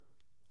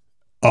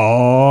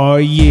Oh,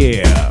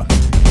 yeah.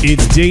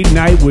 It's date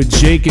night with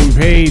Jake and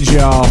Paige,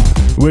 y'all,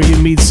 where you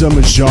meet some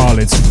of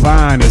Charlotte's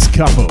finest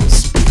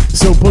couples.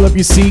 So pull up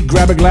your seat,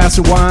 grab a glass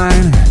of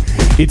wine.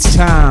 It's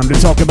time to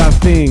talk about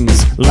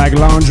things like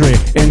laundry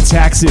and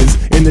taxes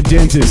and the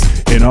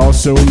dentist, and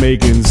also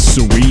making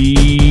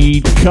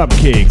sweet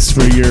cupcakes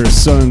for your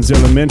son's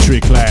elementary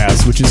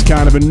class, which is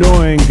kind of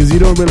annoying because you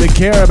don't really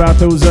care about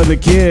those other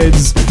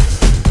kids.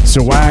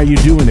 So why are you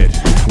doing it?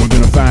 We're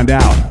going to find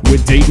out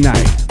with Date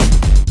Night.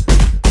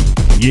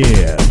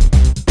 Yeah.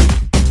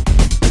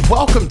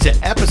 Welcome to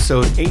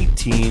episode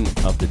 18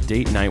 of the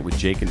Date Night with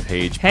Jake and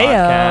Paige Heyo.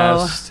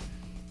 podcast.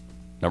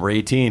 Number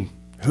 18.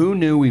 Who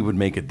knew we would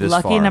make it this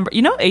Lucky far? number.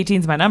 You know,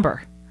 18's my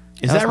number.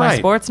 Is That's that my right?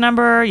 sports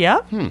number.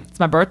 Yep. It's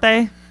my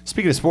birthday.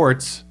 Speaking of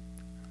sports,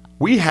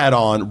 we had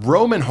on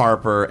Roman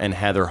Harper and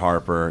Heather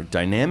Harper,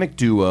 dynamic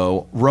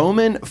duo.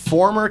 Roman,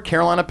 former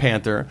Carolina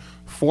Panther,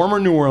 former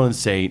New Orleans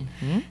Saint.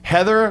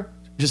 Heather,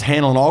 just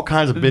handling all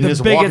kinds of business.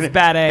 biggest walking-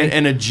 bad egg.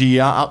 And a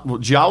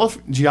geology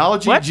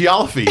What?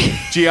 geography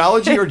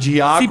or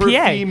geography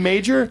CPA.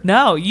 major.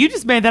 No, you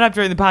just made that up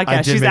during the I podcast.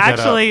 did She's make that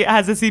actually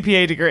has a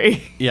CPA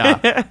degree.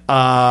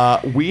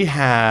 Yeah. We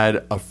had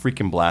a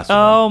freaking blast with them.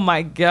 Oh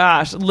my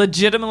gosh.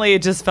 Legitimately,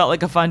 it just felt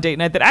like a fun date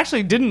night that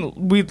actually didn't.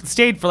 We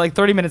stayed for like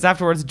 30 minutes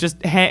afterwards,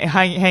 just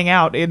hang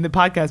out in the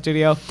podcast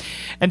studio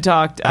and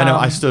talked. I know.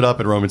 I stood up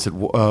and Roman said,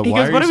 why goes, are "What you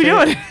are we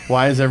standing- doing?"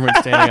 Why is everyone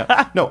standing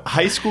up? No,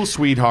 high school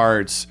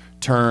sweethearts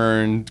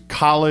turned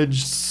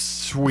college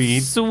sweet.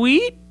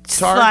 Sweet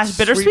Tarts, /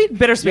 bittersweet? sweet-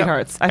 Bittersweet Yep.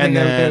 hearts. I And think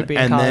they then, would be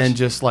in and college. then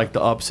just like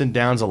the ups and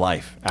downs of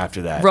life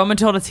after that. Roman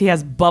told us he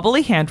has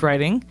bubbly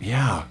handwriting.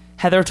 Yeah.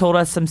 Heather told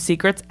us some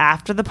secrets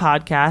after the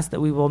podcast that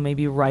we will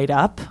maybe write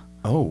up.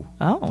 Oh.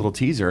 Oh. Little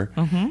teaser.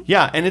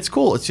 Yeah, and it's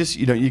cool. It's just,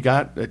 you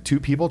got two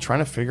people trying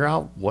to figure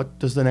out what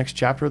does the next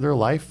chapter of their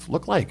life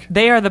look like.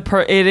 They are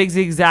it is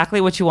exactly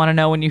what you want to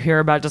know when you hear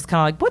about just kind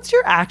of like, what's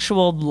your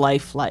actual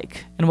life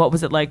like? And what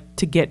was it like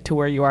to get to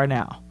where you are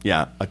now?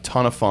 Yeah, a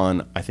ton of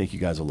fun. I think you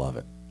guys will love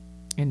it.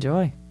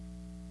 Enjoy.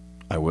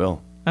 I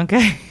will.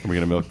 Okay. Are we going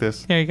to milk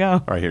this? Here you go.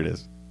 All right, here it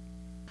is.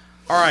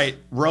 All right,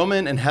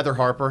 Roman and Heather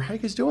Harper, how you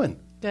guys doing?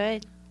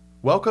 Good.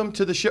 Welcome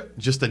to the show.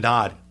 Just a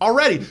nod.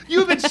 Already,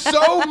 you've been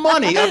so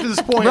money up to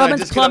this point. I Roman's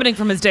just get plummeting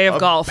from his day of a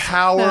golf.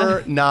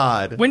 Power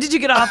nod. When did you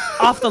get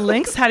off the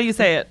links? How do you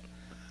say it?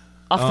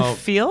 Off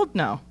the field?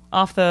 No.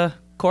 Off the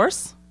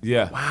course?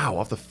 Yeah. Wow,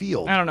 off the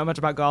field. I don't know much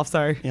about golf.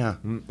 Sorry. Yeah.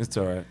 It's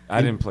all right.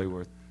 I didn't play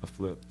worth a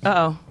flip.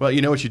 Uh-oh. Well,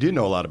 you know what you do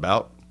know a lot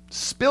about?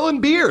 Spilling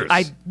beers.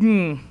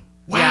 Wow.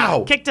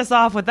 Wow. Kicked us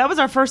off with, that was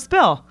our first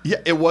spill. Yeah,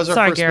 it was our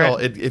Sorry, first Garrett.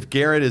 spill. If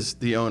Garrett is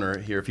the owner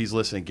here, if he's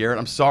listening, Garrett,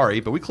 I'm sorry,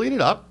 but we cleaned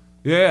it up.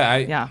 Yeah.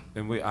 Yeah.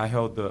 I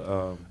held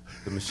the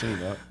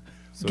machine up.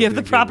 So it Give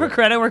the didn't get proper wet.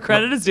 credit where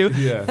credit is due.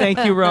 Yeah.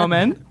 Thank you,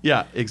 Roman.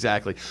 Yeah,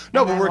 exactly.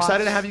 No, but we're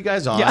excited to have you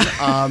guys on.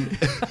 Yeah.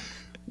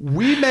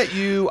 We met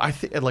you, I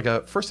think,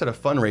 at first at a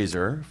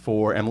fundraiser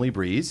for Emily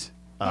Breeze.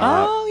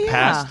 Oh,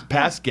 yeah.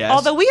 Past guest.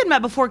 Although we had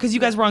met before because you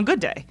guys were on Good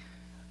Day.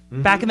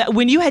 Back in that,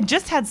 when you had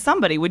just had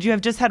somebody, would you have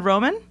just had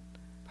Roman?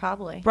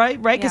 Probably.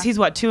 Right? Because Yeah. he's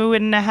what,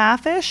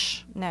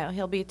 2.5-ish? No,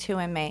 he'll be 2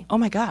 in May. Oh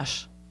my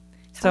gosh.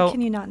 How So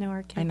can you not know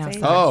our kids' I know. age?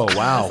 Oh,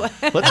 wow.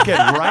 Let's get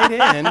right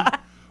in.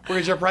 We're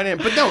going to jump right in.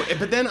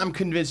 But then I'm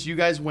convinced you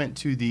guys went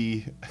to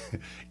the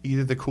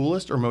either the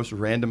coolest or most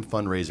random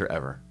fundraiser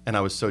ever. And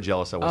I was so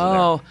jealous I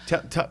wasn't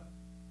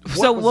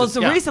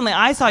there. Recently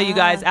I saw you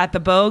guys at the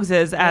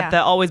Bogues' at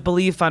the Always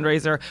Believe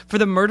fundraiser for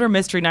the Murder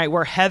Mystery Night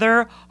where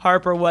Heather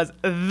Harper was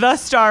the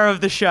star of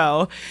the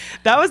show.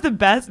 That was the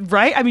best,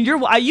 right? I mean,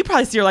 you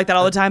probably see her like that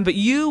all the time, but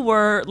you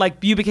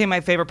became my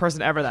favorite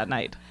person ever that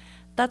night.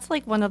 That's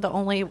like one of the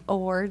only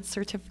award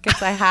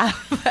certificates I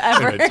have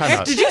ever. Time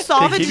out. Did you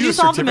solve They it? give Did you you a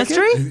solve the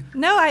certificate? mystery?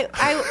 No, I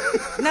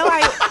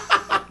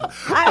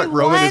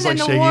Roman won is, like, an shaking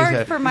his award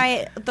head. for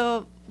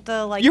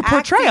the Your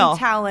portrayal. acting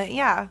talent.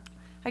 Yeah,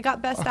 I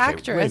got best Okay,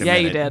 actress. wait a Yeah,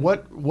 you minute. did.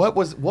 What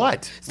was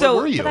what? So-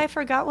 what were you? But I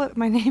forgot what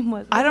my name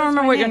was. I don't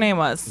remember what your name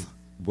was.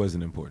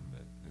 Wasn't important.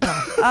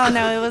 Oh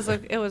no,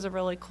 it was a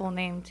really cool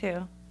name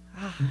too.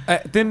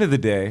 At the end of the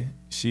day,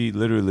 she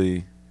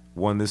literally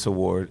won this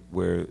award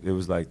where it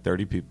was like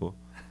 30 people,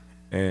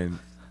 and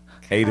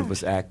 8 of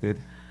us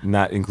acted,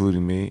 not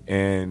including me.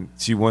 And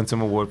she won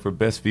some award for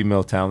best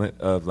female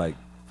talent of like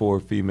 4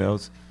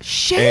 females.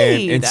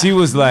 Shade. And she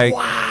was like,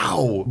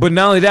 wow. but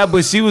not only that,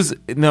 but she was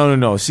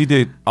no. She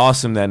did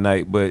awesome that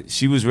night, but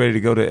she was ready to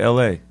go to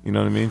LA. You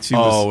know what I mean? She It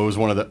was was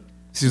one of the.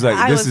 She was like,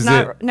 I this was is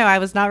not. it. No, I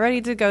was not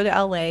ready to go to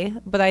LA,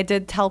 but I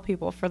did tell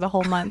people for the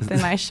whole month,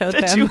 and I showed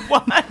That them you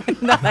won.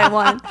 that I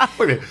won.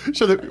 Wait a minute.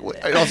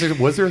 So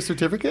was there a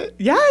certificate?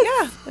 Yes.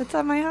 Yeah, it's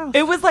at my house.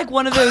 It was like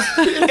one of those.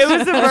 It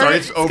was a Sorry,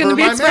 it's over gonna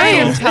be my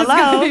framed. mouth. It's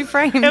gonna be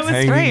framed. It was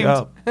Hanging framed.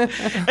 up.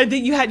 And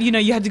then you had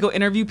to go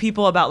interview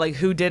people about like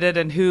who did it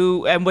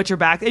and what your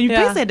back. And you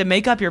Yeah. basically had to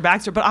make up your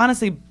backstory. But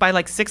honestly, by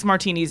like 6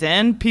 martinis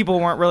in, people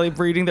weren't really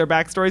reading their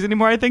backstories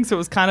anymore. I think so. It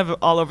was kind of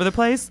all over the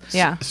place.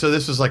 Yeah. So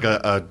this was like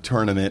a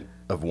tournament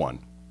of one.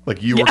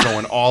 Like you were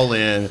going all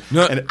in.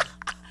 No. And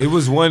It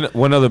was one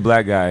other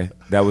black guy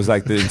that was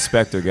like the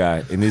inspector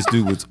guy, and this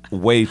dude was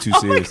way too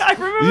serious. God,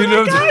 remember you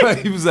know that what I'm guy?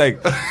 saying? He was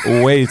like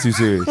way too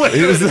serious.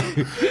 It was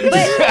like,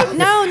 But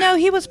no,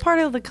 he was part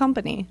of the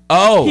company.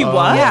 oh, He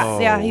was?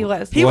 Yeah, he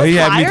was. He well, was he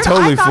had me hired?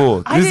 totally I thought-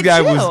 fooled. I This did guy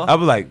too. was. I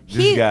was like,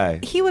 this guy.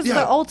 He was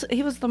Yeah.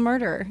 he was the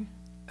murderer.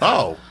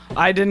 Oh.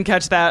 I didn't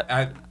catch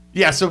that.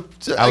 Yeah, so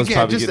I was again,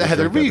 probably just getting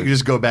Heather, drunk we at can it.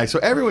 just go back. So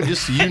everyone,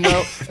 just so you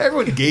know,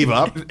 everyone gave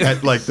up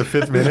at like the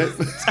 5th minute,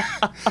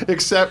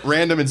 except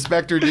random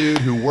inspector dude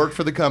who worked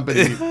for the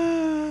company.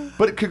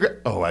 But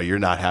oh, wow, you're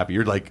not happy.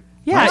 You're like,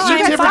 Yeah, my you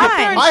guys certificate- are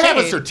fair and I have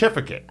a shade.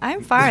 certificate.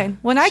 I'm fine.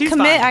 When I She's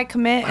commit, fine. I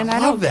commit, and I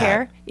love don't that.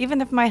 care,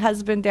 even if my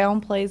husband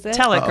downplays it.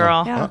 Tell it,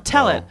 girl. Yeah.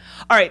 Tell it.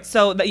 All right.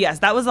 So yes,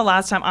 that was the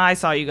last time I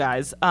saw you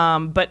guys.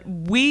 But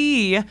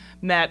we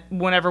met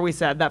whenever we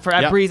said that for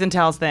at Yep. Breeze and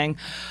Tells thing.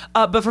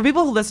 But for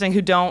people who listening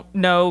who don't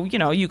know,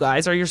 you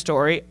guys or your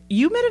story,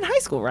 you met in high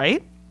school,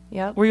 right?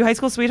 Yep. Were you high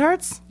school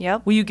sweethearts?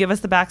 Yep. Will you give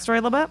us the backstory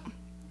a little bit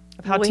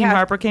of how We Team have-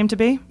 Harper came to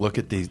be? Look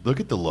at these. Look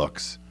at the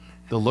looks.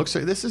 The looks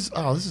are. This is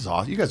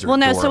awesome. You guys are. Well,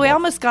 no, so we adorable.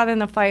 almost got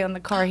in a fight on the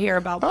car here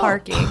about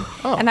parking.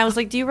 And I was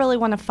like, do you really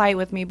want to fight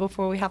with me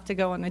before we have to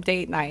go on a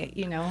date night,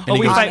 he we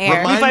goes, fight.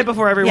 air. We fight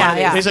before everyone. Yeah,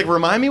 yeah. He's like,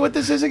 remind me what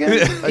this is again?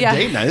 A Yeah.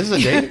 date night. This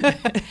is a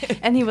date.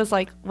 And he was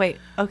like, wait,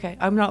 okay,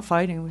 I'm not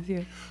fighting with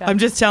you. Yeah. I'm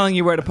just telling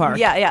you where to park.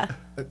 Yeah.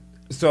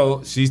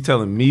 So she's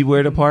telling me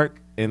where to park,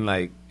 and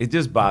like it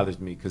just bothers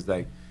me because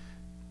like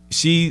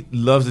she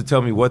loves to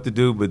tell me what to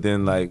do, but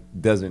then like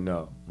doesn't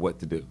know what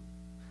to do.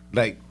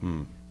 Like,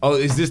 oh,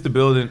 is this the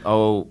building?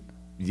 Oh,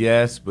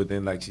 yes, but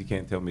then like she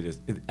can't tell me this.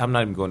 I'm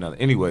not even going down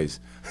there. Anyways,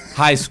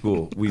 high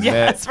school we Yeah,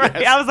 met. that's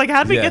right. I was like,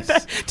 how did we get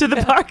Yes. that to the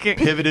parking?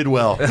 Pivoted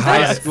well.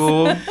 High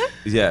school,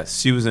 yes.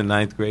 She was in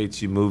 9th grade.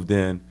 She moved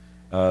in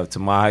to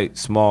my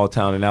small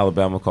town in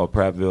Alabama called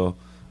Prattville.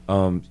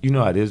 You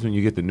know how it is when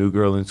you get the new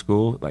girl in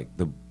school, like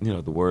the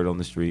word on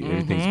the street,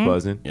 everything's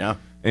buzzing. Yeah.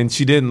 And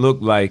she didn't look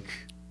like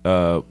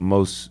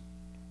most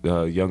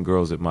young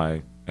girls at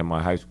my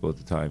high school at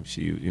the time.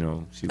 She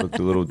looked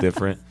a little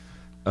different.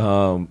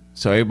 So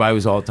everybody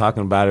was all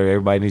talking about her.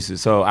 Everybody needs to.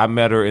 So I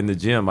met her in the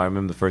gym. I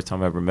remember the first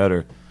time I ever met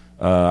her.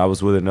 I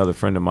was with another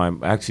friend of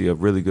mine, actually a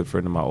really good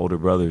friend of my older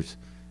brothers,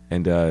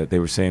 and they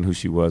were saying who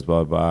she was.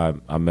 Blah blah.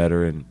 I met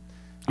her, and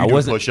I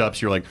wasn't.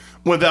 Push-ups. You're like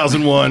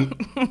 1001,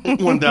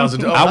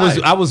 1002. Oh,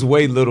 I was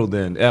way little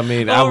then. I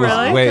mean, I was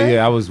really? way Okay.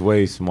 I was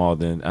way small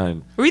then.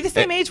 And Were you the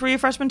same age? Were you a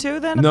freshman too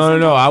then? at the no,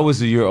 same I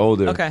was a year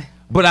older. Okay.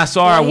 But I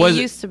saw her. I He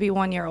wasn't. used to be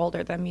 1 year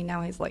older than me.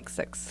 Now he's like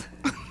 6.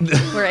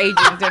 We're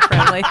aging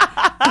differently.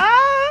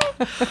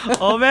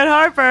 Old man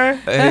Harper.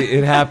 Hey,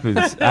 it happens.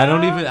 I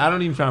don't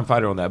even try and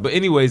fight her on that. But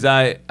anyways,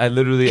 I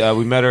literally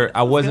we met her.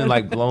 I wasn't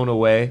like blown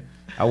away.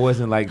 I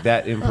wasn't like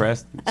that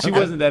impressed. She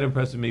wasn't that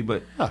impressed with me,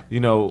 but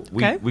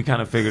Okay. we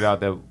kind of figured out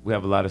that we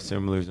have a lot of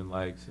similars and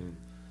likes. And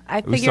I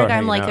We figured started I'm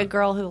hanging like out. a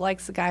girl who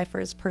likes a guy for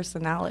his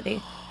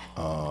personality.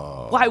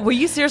 Why were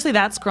you seriously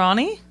that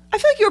scrawny? I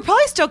feel like you were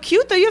probably still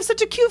cute though. You have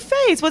such a cute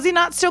face. Was he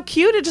not still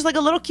cute? Or just like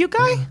a little cute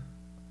guy?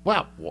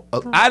 Wow.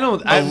 I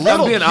don't. I'm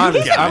little being cute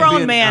honest. guy. He's a I'm grown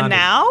being man honest.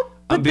 now.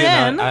 But I'm being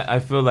then, honest. I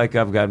feel like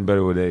I've gotten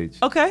better with age.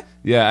 okay.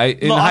 Yeah,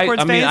 Little awkward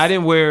I mean, space? I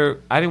didn't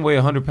weigh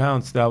 100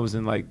 pounds till I was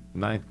in like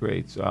 9th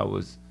grade, so I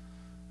was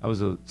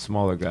a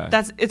smaller guy.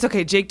 It's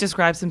okay. Jake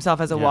describes himself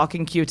as a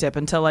walking Q-tip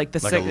until like the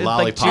Like a like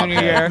lollipop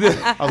junior year.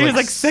 head. He was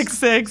like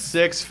 6'6".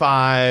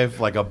 6'5",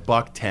 like a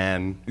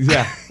 $110.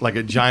 Yeah. Like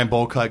a giant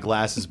bowl cut,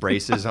 glasses,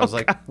 braces. I was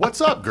like,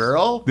 "What's up,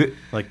 girl?"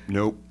 Like,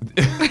 nope.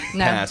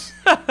 Pass.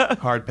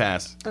 Hard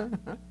pass.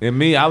 And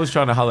me, I was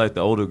trying to holler at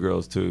the older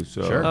girls too.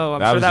 So Sure. Oh,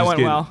 I'm I sure was that just went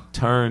getting well.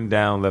 Turned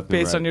down left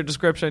Based and right. on your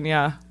description,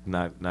 yeah.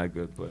 not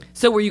good, but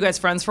So were you guys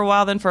friends for a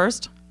while then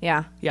first?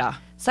 Yeah. Yeah.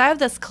 So I have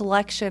this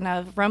collection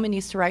of Roman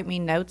used to write me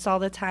notes all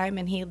the time,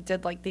 and he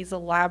did like these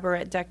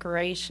elaborate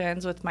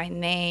decorations with my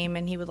name,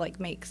 and he would like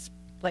make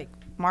like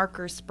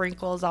marker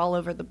sprinkles all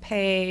over the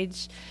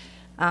page.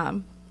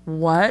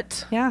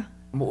 What? Yeah.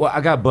 well,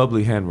 I got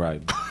bubbly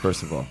handwriting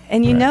first of all.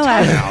 And you know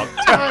Time I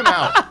out. Time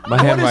out.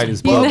 My handwriting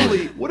is bubbly.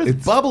 Bubbly. What is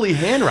bubbly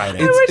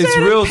handwriting? wish It's I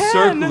had a real pen.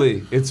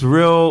 circly. It's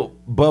real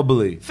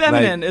bubbly.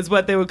 Feminine Like, is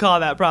what they would call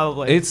that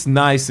probably. it's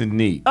nice and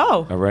neat.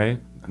 Oh. all right,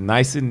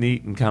 nice and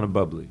neat and kind of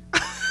bubbly.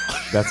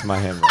 That's my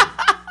handwriting.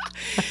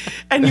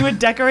 And you would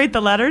decorate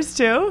the letters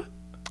too?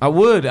 I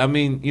would. I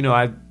mean,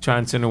 I try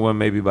and send her one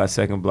maybe by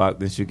second block,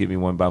 then she'll give me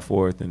one by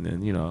fourth, and then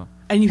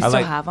And you I still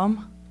like- have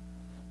them?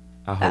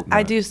 I hope I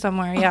not. do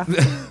somewhere. Yeah.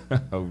 I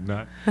hope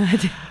not.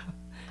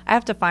 I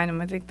have to find them.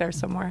 I think they're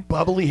somewhere.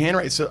 Bubbly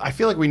handwriting. So I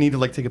feel like we need to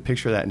like take a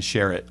picture of that and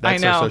share it.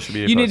 That's I know. our social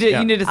media You need post. to Yeah.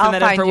 you need to I'll send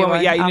that in find for you women.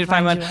 one. Yeah, you I'll need to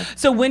find find one. you one.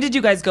 So when did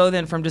you guys go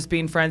then from just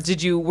being friends?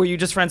 Were you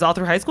just friends all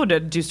through high school? Or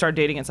did you start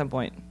dating at some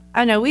point?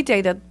 I know we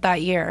dated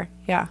that year.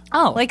 Yeah.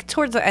 Oh. Like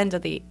towards the end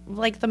of the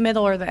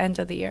middle or the end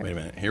of the year. Wait a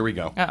minute. Here we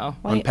go. Uh-oh.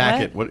 Wait,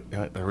 Unpack what? it.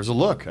 What? There was a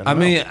look. I don't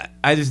know. mean,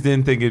 I just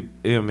didn't think it.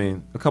 I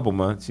mean, a couple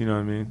months. You know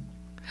what I mean?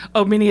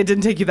 Oh, meaning it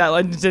didn't take you that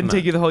long. It didn't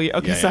take you the whole year.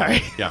 Okay, Yeah,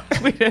 sorry. yeah.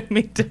 We didn't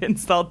mean to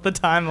insult the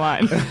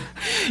timeline.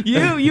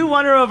 you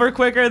won her over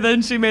quicker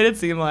than she made it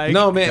seem like.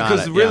 No, man, Got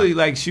because it, really, yeah.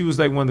 like, she was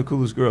like one of the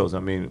coolest girls. I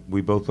mean,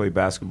 we both played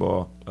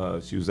basketball.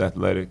 She was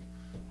athletic.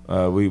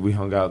 We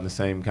hung out in the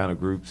same kind of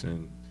groups,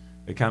 and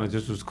it kind of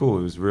just was cool.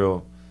 It was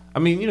real. I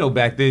mean,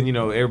 back then,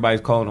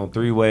 everybody's calling on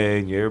three-way,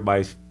 and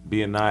everybody's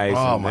being nice.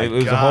 Oh, and my it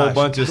was a whole gosh,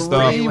 bunch of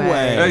stuff.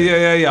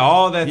 three-way. Yeah.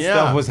 All that Yeah.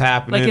 stuff was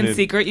happening. Like in and-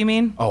 secret, you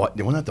mean? Oh,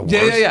 wasn't that the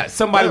worst? Yeah.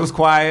 Somebody was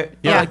quiet.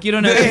 Yeah. Like you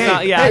don't know. Hey,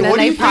 yeah. hey, And then what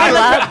do they you think? pile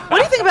up. What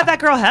do you think about that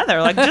girl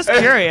Heather? Like, just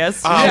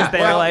curious. Yeah, She's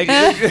there, well,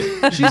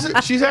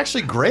 like. she's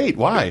actually great.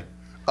 Why?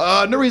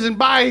 No reason.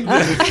 Bye.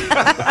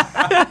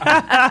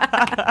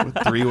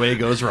 Three-way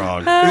goes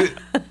wrong.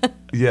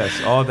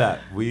 Yes, all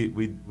that. We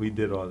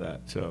did all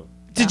that. So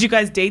Did you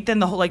guys date then?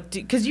 The whole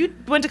because you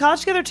went to college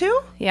together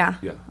too? Yeah.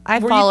 Yeah. I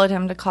Were you- followed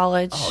him to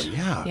college. Oh,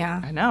 yeah.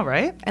 Yeah. I know,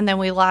 right? And then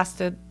we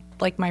lasted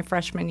like my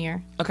freshman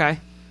year. Okay.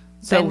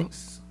 So Then-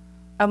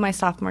 Oh, my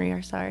sophomore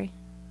year, sorry.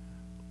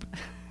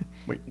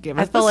 give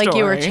I us felt the like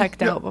you were story.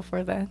 checked out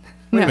before then.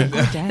 Wait a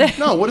minute.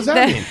 No, what does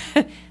that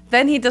mean?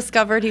 Then he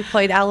discovered he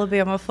played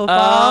Alabama football.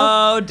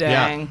 Oh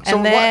dang! So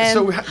and what- then,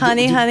 so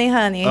honey.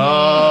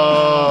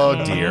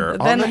 Oh dear!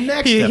 On the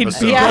next He'd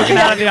episode, be broken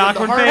out of the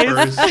awkward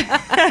phase.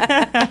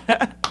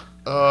 phase.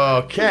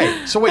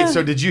 Okay, so wait,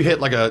 so did you hit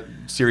like a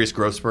serious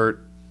growth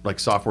spurt, like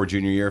sophomore,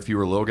 junior year, if you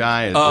were a little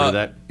guy, or did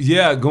that?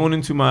 yeah, going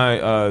into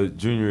my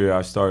junior year,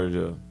 I started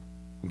to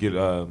get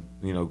grow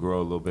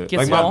a little bit. Get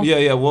like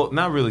swole? well,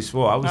 not really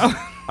swole. I was.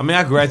 I mean,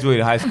 I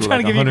graduated high school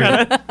trying like to give you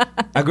 100.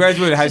 I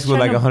graduated high school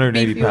like trying to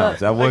 180 beef you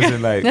pounds. up. I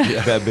wasn't like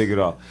that big at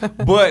all.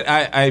 But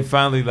I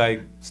finally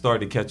like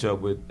started to catch up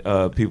with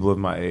people of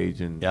my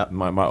age and Yep.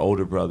 my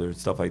older brother and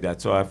stuff like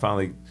that. So I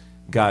finally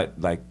got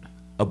like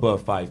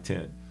above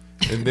 5'10",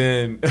 and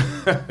then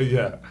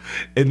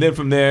and then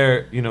from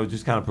there,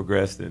 just kind of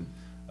progressed and.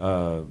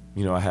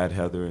 I had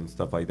Heather and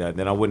stuff like that. And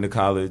then I went to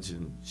college,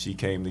 and she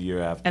came the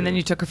year after. And then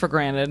you took her for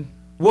granted.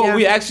 Well, Yeah,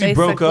 we actually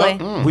broke up.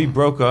 basically. We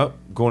broke up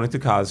going into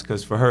college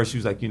because for her, she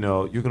was like, you're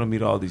going to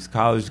meet all these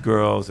college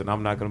girls, and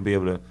I'm not going to be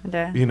able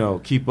Yeah. to,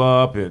 keep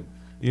up, and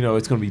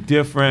it's going to be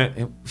different.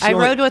 And she I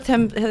only- rode with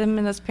him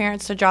and his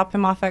parents to drop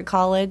him off at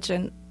college,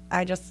 and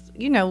I just,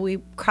 we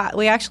cried.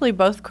 We actually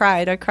both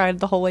cried. I cried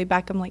the whole way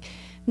back. I'm like,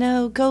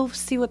 no, go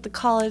see what the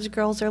college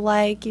girls are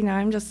like.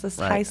 I'm just this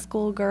Right. high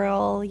school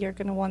girl. You're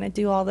gonna want to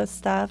do all this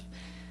stuff.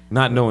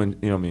 not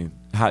knowing,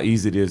 how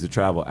easy it is to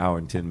travel an hour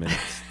and 10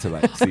 minutes to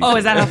like see. Oh,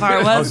 is that how far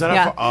it Oh, was? is that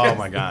Yeah. oh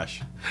my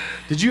gosh!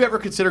 Did you ever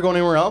consider going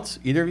anywhere else?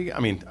 Either of you? I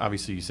mean,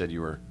 obviously you said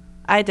you were.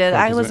 I did.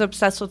 I Focus was it.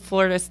 obsessed with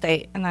Florida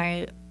State, and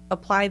I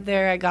applied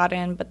there. I got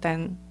in, but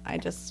then I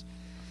just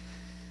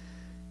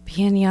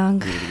being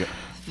young,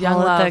 Young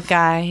followed love. the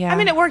guy. Yeah. I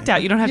mean, it worked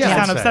out. You don't have Yeah,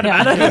 to sound that's upset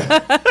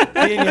about it.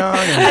 Being young.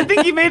 I And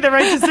think you made the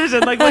right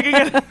decision. Like looking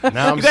at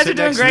now I'm you guys are sitting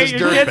doing next to great. this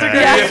Your kids are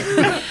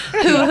dirtbag.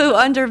 great. who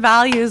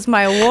undervalues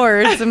my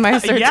awards and my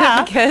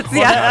certificates. Oh my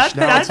gosh, that's-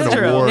 now that's it's an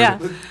true. award. Yeah.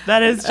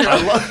 That is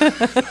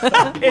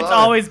true. It's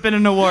always been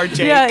an award,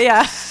 Jake.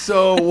 Yeah.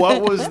 So,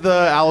 what was the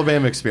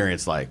Alabama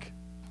experience like?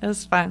 It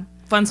was fun.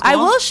 Fun school. I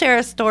will share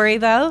a story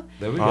though.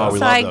 There we Oh, go. we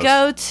So love I those.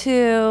 go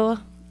to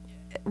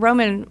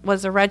Roman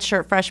was a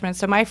redshirt freshman,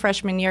 so my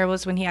freshman year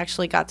was when he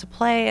actually got to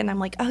play, and I'm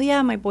like, oh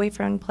yeah, my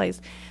boyfriend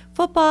plays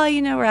football.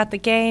 We're at the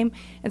game,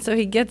 and so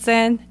he gets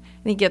in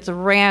and he gets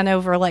ran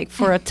over like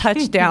for a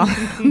touchdown.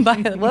 By,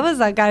 what was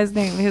that guy's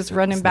name? He was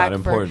running It's back not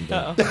important.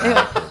 though.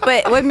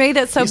 But what made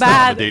it so He's not on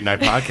bad? the Date Night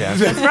podcast.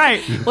 That's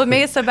right. What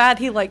made it so bad?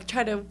 He like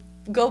tried to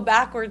go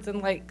backwards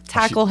and like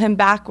tackle him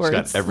backwards.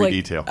 got every like,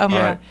 detail. Oh my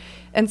All god. right.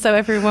 And so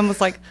everyone was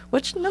like,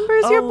 "Which number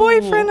is your Oh.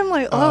 boyfriend?" I'm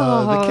like,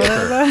 "Oh, The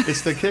kicker.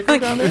 It's the kicker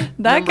down there.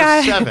 that Number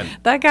guy, 7.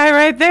 that guy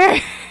right there."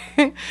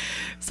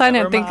 So I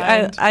Never didn't think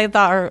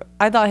mind.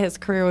 I thought his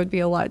career would be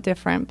a lot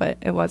different, but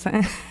it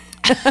wasn't.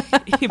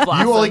 He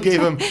blossomed. You only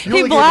gave him. You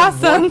only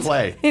blossomed. Gave him one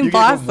play. He You gave him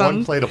one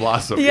blossomed. play to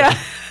blossom. Yeah.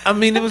 I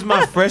mean, it was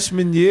my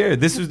freshman year.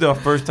 This was the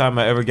first time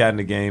I ever got in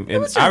the game, and It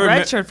was your I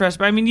remember. redshirt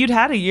freshman. I mean, you'd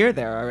had a year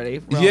there already.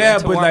 Roman, Yeah,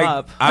 to but warm like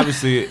up.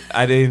 obviously,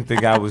 I didn't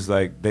think I was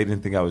like they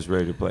didn't think I was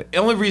ready to play. The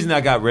only reason I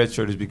got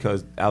redshirt is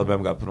because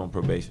Alabama got put on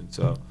probation,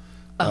 so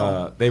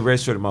they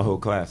redshirted my whole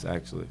class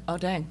actually. Oh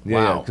dang.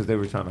 Yeah, Wow. because they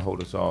were trying to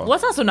hold us all. Well,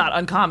 it's also not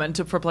uncommon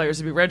for players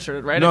to be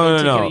redshirted, right? No, I mean, no,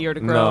 to no, get a year to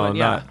grow. no, and,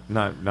 yeah.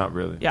 not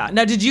really. Yeah.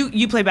 Now, did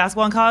you play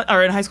basketball in college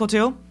or in high school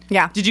too?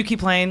 Yeah. Did you keep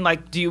playing?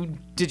 Like,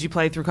 did you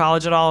play through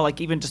college at all?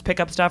 Like, even just pick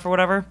up stuff or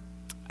whatever?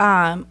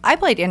 I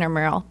played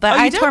intramural, but Oh,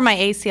 you I did? tore my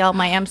ACL,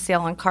 my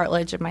MCL, and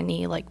cartilage in my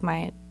knee, like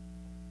my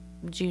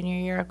junior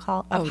year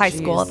of high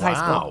school. geez. Of high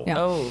Wow. school. Yeah.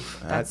 Oh,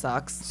 that That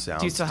sucks.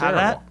 sounds Do you still have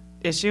that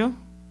issue?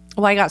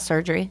 Well, I got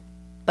surgery,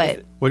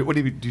 but What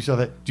do you still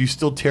have that? Do you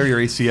still tear your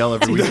ACL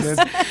every weekend?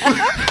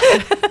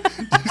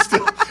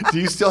 do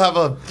you still have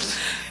a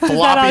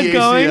floppy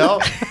ongoing? ACL?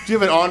 Do you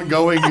have an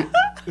ongoing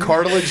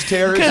cartilage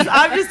tear? Because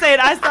I'm just saying,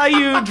 I saw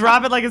you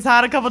drop it like it's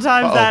hot a couple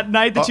times Uh-oh. that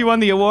night that you won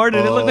the award,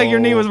 and it looked like your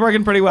knee was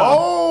working pretty well.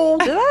 Oh,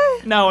 did I?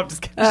 No, I'm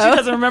just kidding. She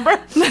doesn't remember.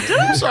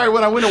 I'm sorry,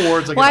 when I win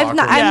awards, I get Well, awkward.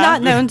 I'm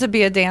not known to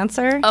be a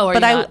dancer, Oh, are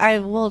but you not? I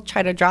will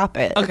try to drop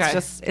it. Okay. It's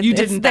just, You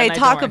didn't that They night,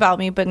 talk don't worry. about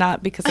me, but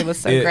not because it was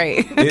so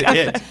great.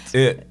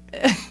 It.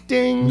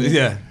 Ding.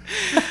 Yeah.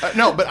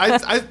 No, but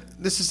I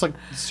this is like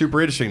super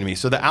interesting to me.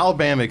 So the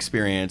Alabama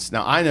experience.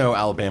 Now I know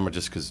Alabama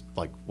just because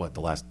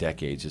the last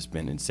decade's just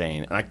been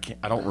insane, and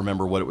I don't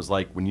remember what it was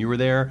like when you were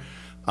there.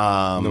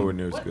 Nowhere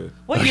near as good.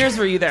 What years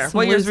were you there?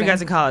 What years were you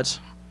guys in college?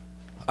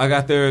 I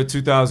got there in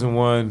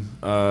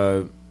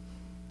 2001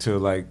 to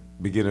like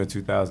beginning of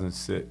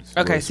 2006.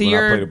 Okay, was so when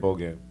you're I played a bowl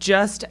game.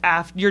 Just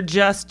after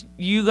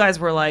you guys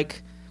were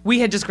like, we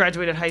had just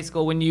graduated high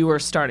school when you were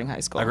starting high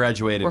school. I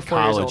graduated We're 4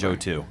 years college older.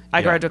 02.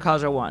 I graduated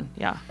college 01.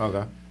 Yeah.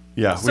 Okay.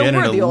 Yeah, So we had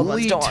we're an the old ones,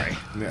 elite don't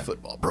worry.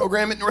 football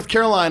program in North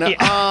Carolina.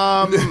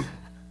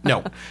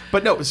 No,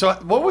 but no. So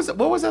what was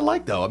it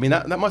like though? I mean,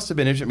 that must have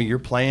been interesting. I mean, you're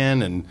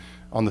playing and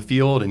on the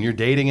field, and you're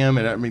dating him,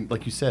 and I mean,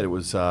 like you said, it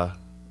was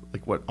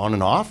like what, on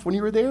and off when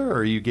you were there,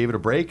 or you gave it a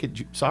break at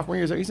sophomore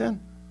year? Is that what you said?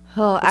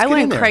 Oh, Let's I get in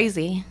went there.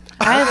 crazy.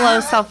 I had low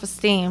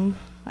self-esteem,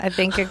 I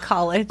think, in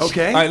college.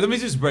 Okay. All right, let me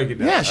just break it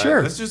down. Yeah, All right,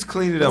 sure. let's just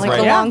clean it up Like right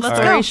a now. long let's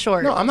story go.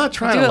 short. No, I'm not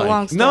trying Do to it like-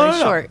 long story No.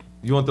 short.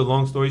 You want the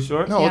long story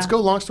short? No, let's Yeah.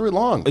 go long story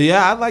long.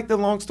 Yeah, I like the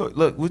long story.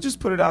 Look, we'll just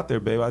put it out there,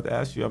 babe. I have to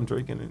ask you. I'm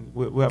drinking, and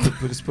we'll have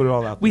to just put it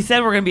all out there. We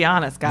said we're gonna be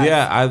honest, guys.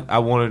 Yeah, I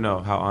want to know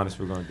how honest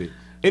we're going to be.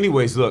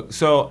 Anyways, look,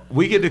 so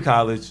we get to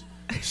college.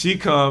 She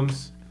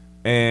comes,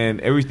 and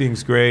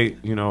everything's great.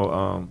 You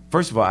know,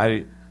 first of all,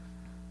 I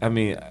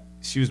mean,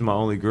 she was my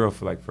only girl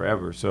for like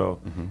forever. So,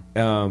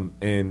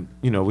 and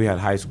you know, we had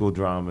high school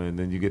drama, and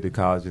then you get to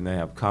college, and they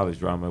have college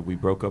drama. We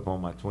broke up on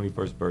my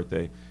 21st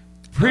birthday,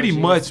 pretty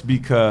much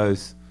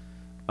because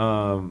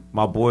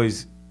my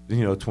boys,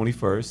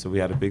 21st, so we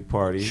had a big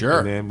party. Sure.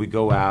 And then we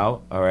go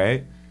out, all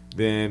right?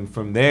 Then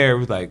from there, it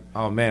was like,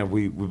 oh, man,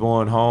 we're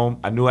going home.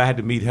 I knew I had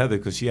to meet Heather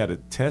because she had a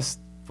test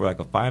for like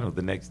a final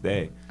the next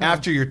day.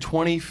 After your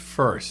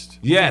 21st.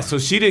 Yeah, so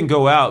she didn't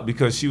go out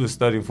because she was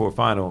studying for a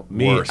final.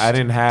 Me, Worst I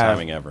didn't have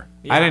timing ever.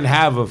 I didn't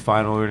have a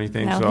final or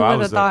anything. Now, so who I would have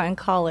was thought in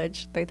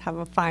college they'd have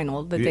a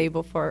final the Yeah. day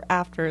before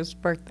after his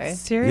birthday?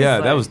 Seriously. yeah,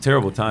 that was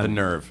terrible The time.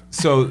 nerve.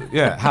 So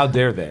yeah, how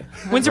dare they?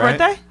 When's your Right?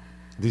 birthday?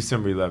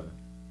 December 11th.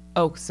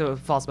 Oh, so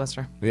fall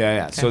semester.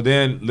 Yeah. So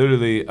then,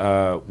 literally,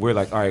 we're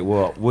like, all right,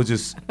 well, we'll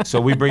just.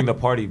 So we bring the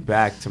party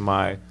back to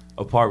my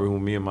apartment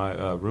where me and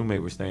my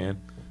roommate were staying,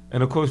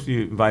 and of course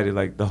we invited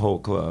like the whole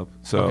club.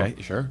 So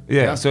Okay, sure.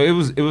 Yeah. Yeah. So it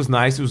was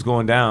nice. It was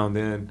going down.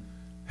 Then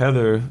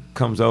Heather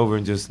comes over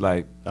and just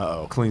like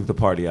Uh-oh. cleans the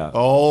party out.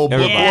 Oh,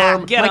 Everybody- Yeah,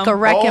 bookworm. get Like a 'em.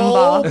 wrecking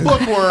ball.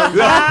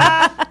 bookworm.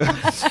 I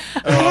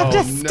have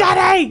to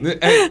study.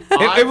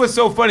 And it was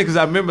so funny because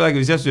I remember like it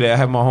was yesterday. I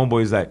had my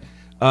homeboys like,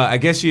 I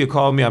guess she had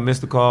called me. I missed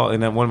the call,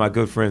 and then one of my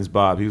good friends,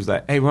 Bob, he was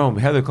like, "Hey, Rome,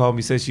 Heather called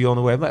me, said she on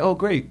the way." I'm like, "Oh,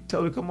 great,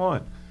 tell her to come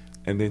on."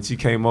 And then she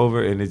came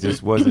over, and it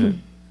just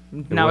wasn't.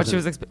 Not what she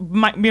was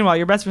meanwhile,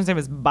 your best friend's name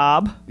is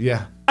Bob.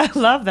 Yeah. I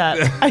love that.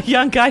 A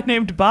young guy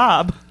named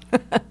Bob.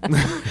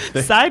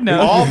 Side note.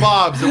 All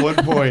Bobs at one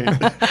point.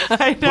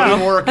 I Put in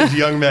know. work as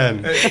young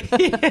men.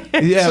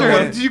 Yeah. So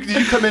man. did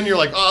you come in? You're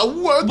like,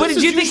 oh, what? What this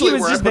did you is think he usually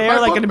was where I just put my there,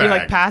 like book going to be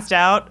like bag. passed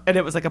out, and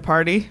it was like a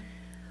party?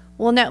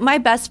 Well, no, my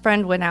best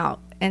friend went out,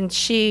 and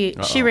she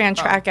ran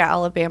track at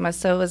Alabama,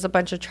 so it was a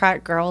bunch of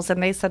track girls,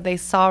 and they said they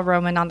saw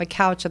Roman on the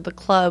couch at the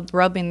club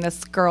rubbing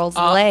this girl's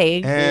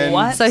leg. And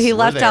What? So he we're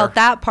left there. out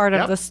that part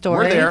Yep, of the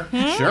story. We're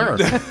there. Sure.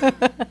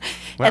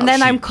 Well, And then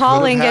she I'm could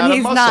calling, have had and a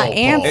he's muscle not pull.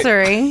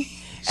 answering.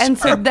 And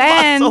so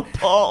then, Muscle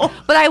pull.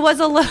 but I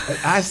was a little.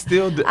 I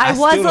still don't I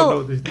was know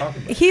what they're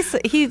talking about.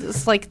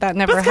 He's like that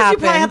never That's because you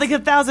happened. probably had like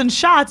 1,000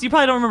 shots. You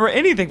probably don't remember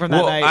anything from that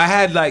Well, night. I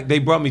had like they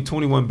brought me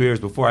 21 beers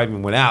before I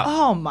even went out.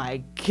 Oh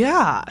my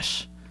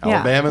gosh. Yeah,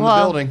 Alabama in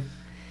well, the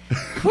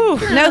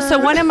building. No, so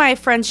one of my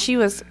friends, she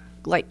was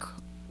like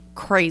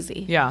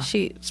crazy. Yeah.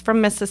 She's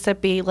from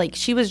Mississippi. Like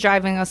she was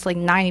driving us like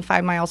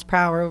 95 miles per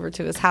hour over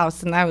to his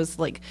house, and I was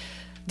like,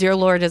 "Dear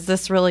Lord, is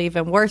this really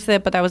even worth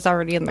it?" But I was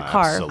already in the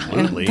car.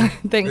 Absolutely. And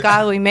thank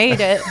God we made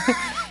it.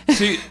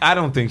 I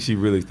don't think she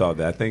really thought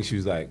that. I think she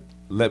was like,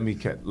 let me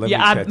catch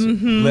Yeah, it.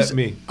 Let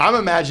me. I'm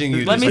imagining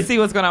you Let just me like, see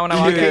what's going on when I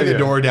walk kicking in. the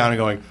door down and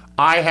going,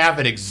 I have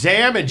an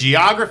exam in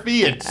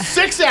geography in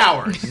 6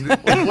 hours.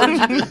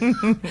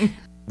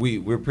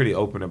 We're pretty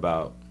open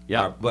about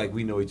Yeah. like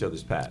we know each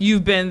other's past.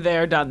 You've been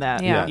there, done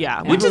that. Yeah.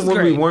 Yeah. Which Even is when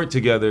great. we weren't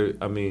together,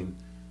 I mean,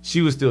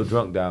 she was still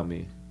drunk down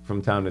me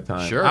from time to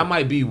time. Sure. I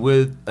might be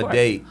with a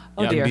date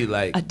Oh, and dear. be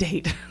like, A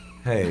date.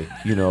 hey,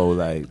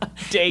 like.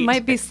 Date.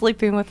 Might be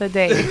sleeping with a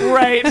date.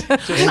 right.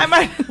 I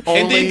might. And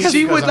Only then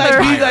she would because like I'm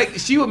be tired. like,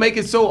 she would make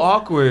it so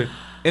awkward.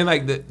 And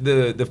like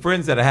the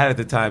friends that I had at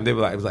the time, they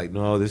were like, I was like,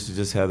 no, this is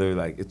just Heather.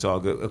 Like it's all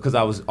good because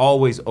I was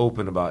always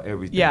open about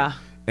everything. Yeah.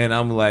 And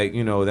I'm like,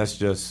 that's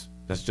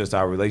just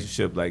our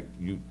relationship. Like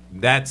you're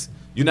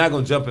not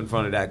gonna jump in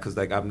front of that because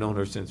like I've known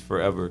her since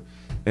forever.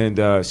 And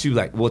she was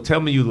like, well, tell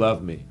me you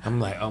love me. I'm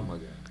like, oh my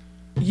god.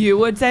 You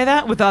would say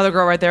that with the other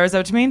girl right there. Is that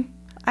what you mean?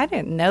 I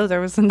didn't know there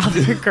was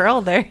another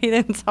girl there. He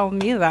didn't tell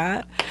me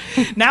that.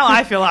 Now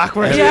I feel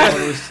awkward.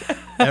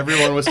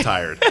 Everyone was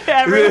tired.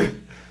 Everyone-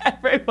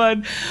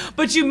 everyone.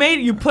 But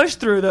you pushed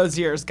through those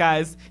years,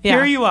 guys. Yeah.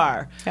 Here you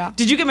are. Yeah.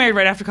 Did you get married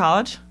right after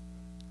college?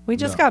 We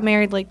just got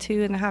married like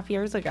 2.5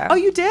 years ago. Oh,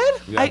 you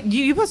did? Yeah.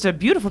 You posted a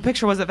beautiful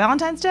picture. Was it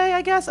Valentine's Day,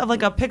 I guess? Of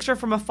like a picture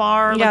from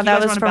afar? Yeah, like that you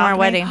guys was were on a from our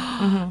balcony? wedding.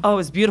 Mm-hmm. Oh, it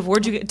was beautiful.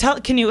 Where'd you get,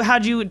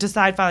 how'd you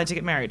decide finally to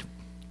get married?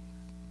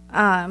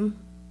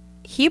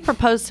 He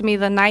proposed to me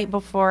the night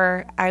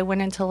before I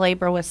went into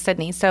labor with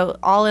Sydney. So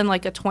all in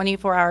like a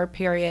 24-hour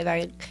period,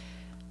 I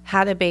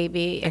had a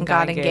baby and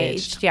got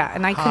engaged. Yeah,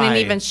 and I couldn't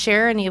even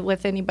share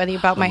with anybody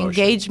about my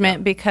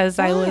engagement because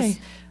I was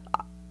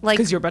like,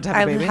 because you were about to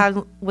have a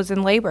baby? was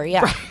in labor.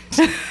 Yeah.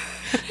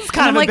 It's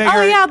kind I'm of like, a bigger,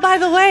 oh yeah, by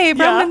the way,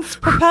 Roman's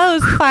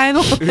proposed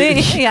finally.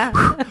 Yeah.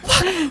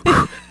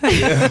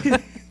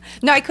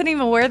 No, I couldn't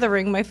even wear the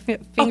ring. My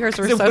fingers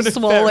were so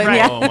swollen. right.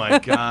 Yeah. Oh my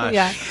gosh.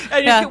 Yeah.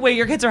 And wait,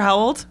 your kids are how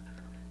old?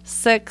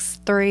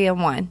 6, 3,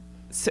 and 1.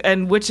 So,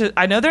 and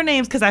I know their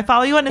names because I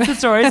follow you on Insta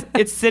stories.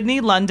 It's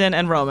Sydney, London,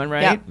 and Roman,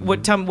 right? Yep.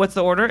 What's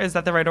the order? Is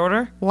that the right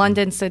order?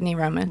 London, Sydney,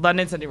 Roman.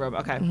 London, Sydney,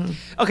 Roman. Okay.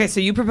 Okay, so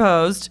you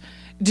proposed.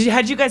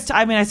 Had you guys?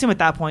 I assume at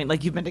that point,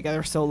 like you've been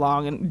together so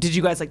long, and did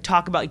you guys like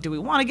talk about like, do we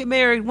want to get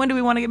married? When do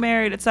we want to get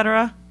married,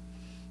 etc.?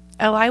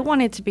 Oh, I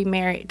wanted to be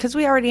married because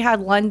we already had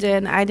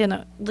London. I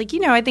didn't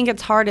I think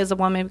it's hard as a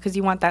woman because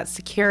you want that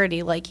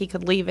security. Like he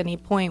could leave any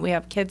point. We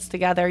have kids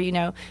together.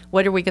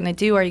 What are we going to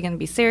do? Are you going to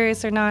be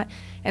serious or not?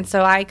 And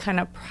so I kind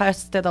of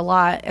pressed it a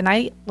lot.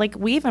 And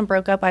we even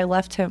broke up. I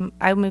left him.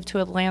 I moved to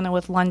Atlanta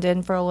with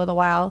London for a little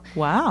while.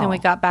 Wow. And we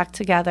got back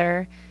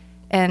together.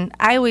 And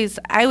I always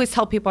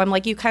tell people, I'm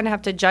like, you kind of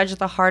have to judge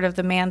the heart of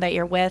the man that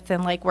you're with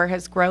and like where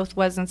his growth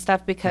was and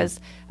stuff, because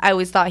I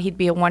always thought he'd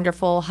be a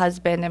wonderful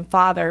husband and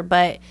father,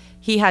 but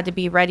he had to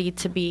be ready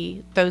to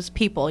be those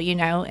people,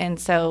 And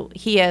so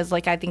he is,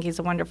 like, I think he's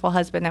a wonderful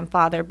husband and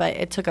father, but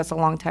it took us a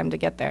long time to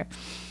get there.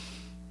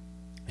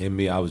 And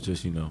me, I was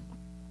just,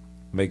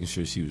 making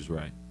sure she was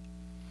right.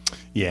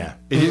 Yeah.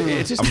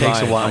 It just I'm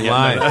takes lying. a while. I'm Yeah,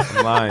 lying. no,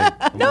 I'm lying.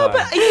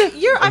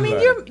 I'm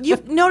lying. But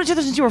you've known each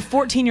other since you were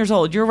 14 years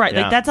old. You're right.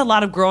 Yeah. Like that's a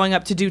lot of growing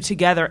up to do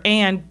together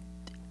and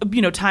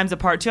times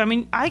apart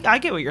too. I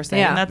get what you're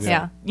saying. Yeah. That's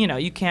Yeah.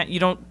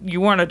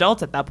 you weren't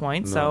adults at that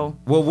point. No. So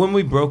well, when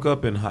we broke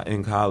up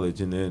in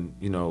college, and then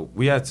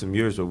we had some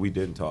years where we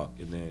didn't talk,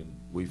 and then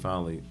we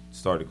finally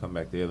started to come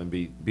back together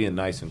and being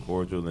nice and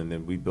cordial, and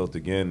then we built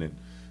again, and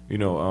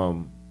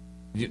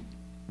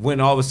when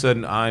all of a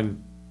sudden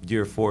I'm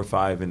year 4 or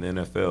 5 in the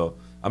NFL,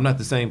 I'm not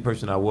the same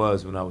person I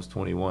was when I was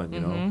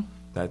 21.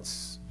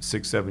 That's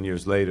 6-7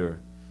 years later,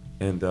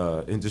 and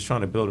just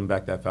trying to build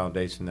back that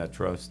foundation, that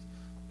trust.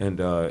 And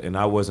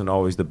I wasn't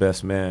always the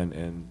best man,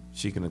 and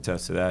she can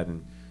attest to that.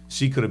 And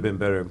she could have been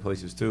better in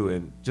places too.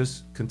 And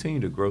just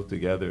continue to grow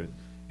together,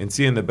 and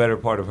seeing the better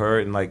part of her,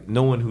 and like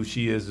knowing who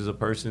she is as a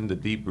person, the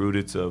deep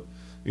rooted of,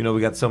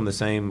 we got some of the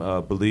same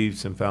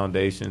beliefs and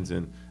foundations.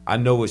 And I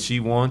know what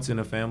she wants in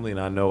a family, and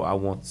I know I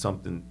want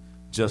something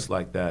just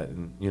like that.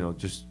 And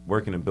just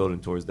working and building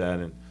towards that.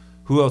 And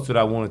who else would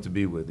I want it to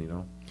be with?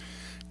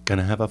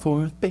 Gonna have a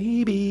 4th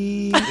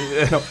baby.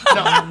 No.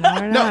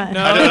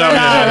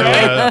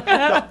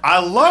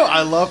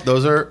 I love.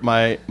 Those are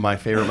my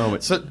favorite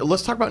moments. So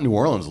let's talk about New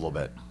Orleans a little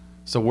bit.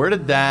 So where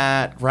did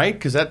that, right?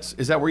 Because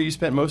is that where you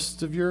spent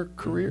most of your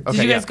career? Okay,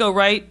 did you guys go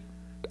right?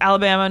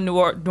 Alabama, New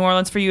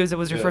Orleans for you, as it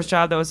was your first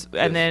job.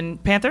 And then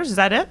Panthers. Is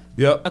that it?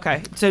 Yep.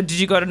 Okay. So did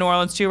you go to New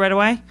Orleans too right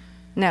away?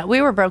 No,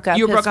 we were broke up.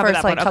 You were broke up at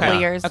first that point. couple Okay.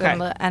 years Okay. in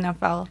the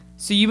NFL.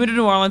 So you moved to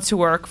New Orleans to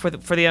work with the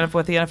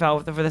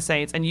NFL for the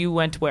Saints, and you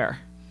went where?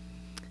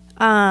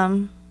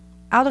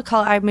 Out of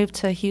college, I moved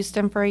to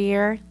Houston for a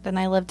year. Then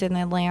I lived in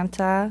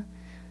Atlanta,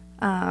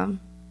 and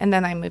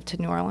then I moved to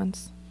New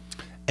Orleans.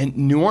 And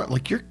New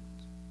Orleans,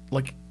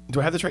 do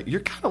I have this right?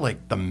 You're kind of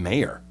like the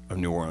mayor of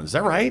New Orleans. Is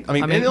that right?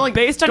 I mean,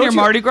 based on your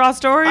Mardi Gras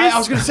stories. I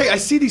was going to say, I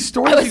see these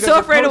stories. I was so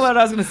afraid of what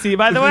I was going to see.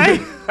 By the way,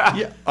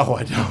 Yeah. Oh,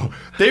 I know.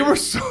 It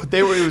was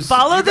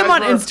follow them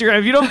on Instagram.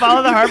 If you don't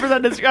follow the Harpers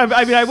on Instagram,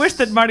 I wish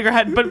that Mardi Gras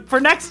had, but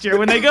for next year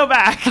when they go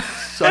back.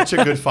 Such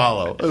a good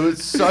follow. It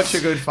was such a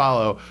good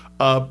follow.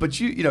 But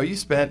you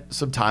spent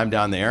some time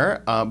down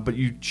there, but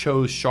you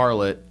chose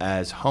Charlotte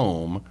as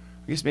home.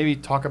 I guess maybe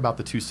talk about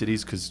the two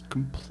cities because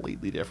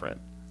completely different.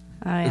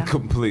 Oh, yeah.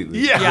 Completely.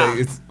 Yeah. Like,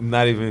 it's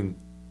not even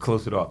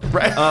close at all.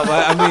 Right.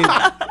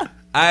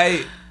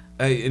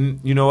 And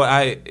you know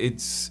what?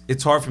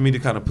 It's hard for me to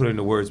kind of put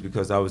into words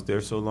because I was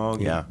there so long.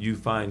 Yeah. You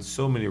find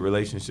so many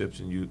relationships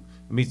and you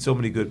meet so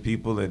many good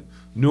people. And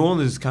New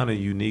Orleans is kind of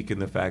unique in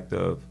the fact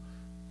of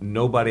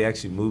nobody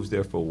actually moves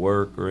there for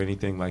work or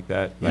anything like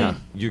that. Like,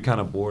 you're kind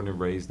of born and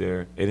raised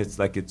there, and it's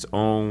like its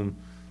own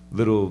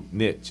little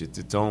niche. It's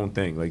its own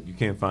thing. Like, you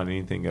can't find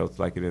anything else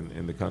like it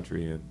in the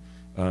country.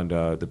 And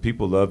the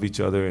people love each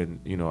other. And,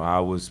 I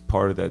was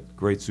part of that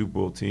great Super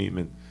Bowl team.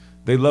 And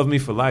they love me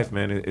for life,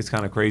 man. It's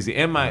kind of crazy.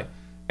 And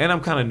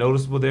I'm kind of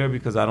noticeable there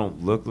because I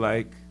don't look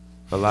like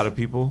a lot of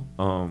people.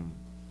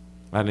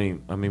 I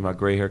mean, my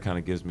gray hair kind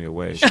of gives me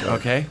away. So.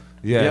 Okay.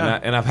 Yeah.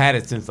 And I've had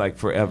it since like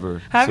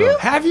forever. Have you?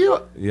 Have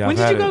you? Yeah. When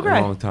I've did you had go it gray?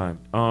 A long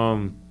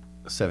time.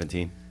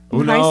 17.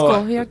 In high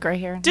school, he had gray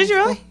hair. Did you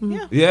really? Mm-hmm.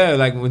 Yeah. Yeah,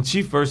 like when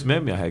she first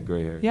met me, I had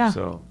gray hair. Yeah.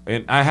 So,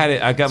 and I had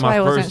it. I got That's why my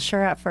I wasn't first.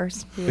 sure at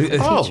first. He was a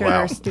Oh, teacher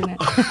wow. or a student.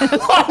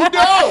 Oh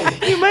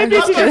no! You might be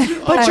a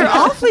teacher, but you're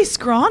awfully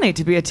scrawny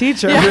to be a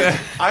teacher.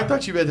 I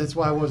thought you meant that's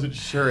why I wasn't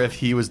sure if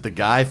he was the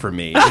guy for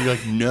me. And you're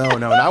like, no.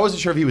 And I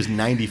wasn't sure if he was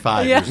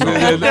 95 years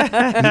old.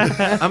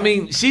 I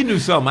mean, she knew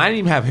something. I didn't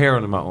even have hair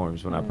under my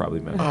arms when I probably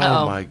met her.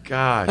 Oh my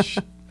gosh.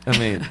 I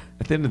mean,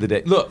 at the end of the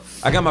day, look,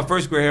 I got my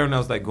first gray hair when I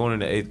was like going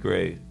into 8th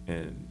grade,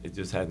 and it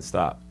just hadn't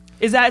stopped.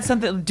 Is that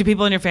something? Do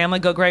people in your family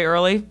go gray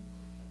early?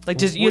 Like,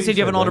 just What you do said you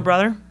you have say, an older Dad?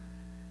 brother.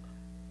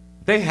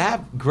 They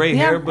have gray Yeah,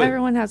 hair, but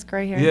everyone has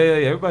gray hair.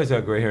 yeah. Everybody's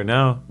got gray hair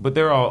now, but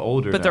they're all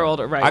older. But they're now.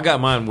 older, right. I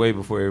got mine way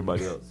before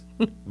everybody else.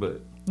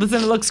 But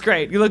Listen, it looks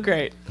great. You look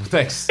great.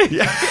 thanks.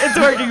 It's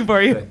working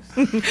for you.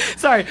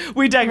 Sorry,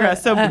 we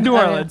digress. So New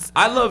Orleans.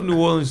 I love New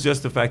Orleans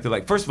just the fact that,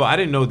 like, first of all, I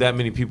didn't know that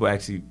many people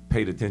actually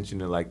paid attention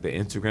to like the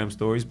Instagram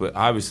stories, but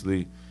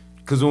obviously,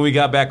 because when we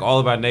got back, all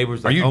of our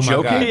neighbors, like, Are you oh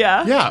joking? my God.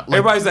 Yeah. Yeah. Like,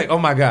 Everybody's like, oh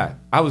my God.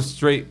 I was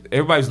straight.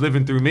 Everybody's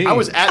living through me. I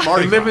was at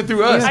Mardi Gras. living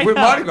through us I with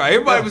know. Mardi Gras.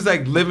 Everybody was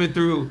like living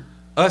through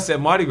us at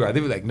Mardi Gras. They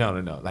were like, no.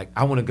 Like,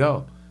 I want to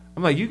go.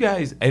 I'm like, you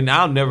guys, and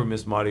I'll never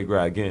miss Mardi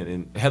Gras again.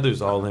 And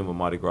Heather's all in with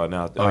Mardi Gras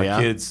now. Our yeah?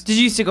 kids. Did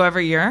you used to go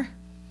every year?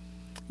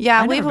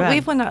 Yeah, I've never been.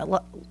 we've went.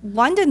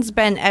 London's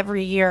been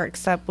every year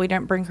except we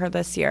didn't bring her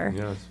this year.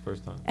 Yeah, it's the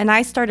first time. And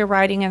I started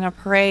riding in a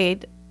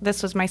parade.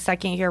 This was my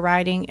second year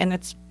riding, and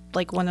it's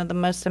like one of the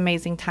most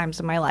amazing times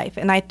of my life.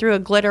 And I threw a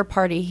glitter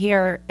party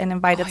here and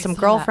invited I some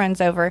saw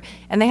girlfriends over,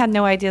 and they had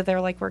no idea. They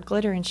were like, "We're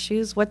glitter in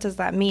shoes. What does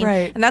that mean?"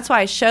 Right. And that's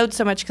why I showed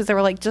so much, because they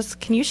were like, "Just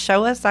can you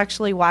show us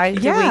actually why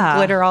do Yeah. we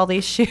glitter all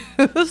these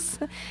shoes?"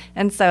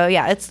 And so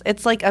yeah,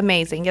 it's like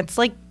amazing. It's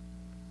like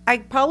I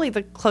probably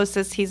the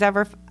closest he's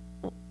ever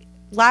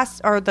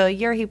last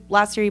year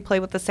he played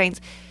with the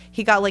Saints.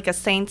 He got like a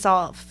Saints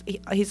all.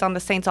 He's on the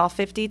Saints all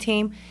 50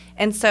 team,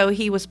 and so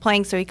he was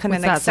playing, so he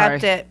couldn't What's that?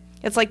 accept Sorry. it.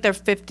 It's like they're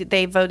 50.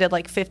 They voted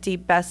like 50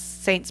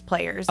 best Saints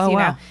players. Oh, you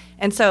wow. know,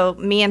 and so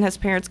me and his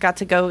parents got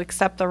to go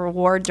accept the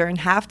reward during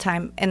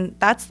halftime, and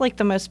that's like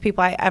the most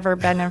people I ever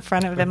been in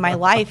front of in my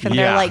life, and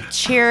Yeah. they're like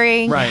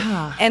cheering. Right.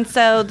 And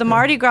so the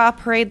Mardi Gras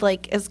parade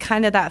like is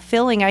kind of that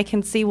feeling. I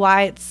can see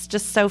why it's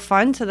just so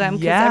fun to them,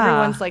 because Yeah.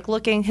 everyone's like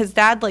looking. His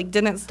dad like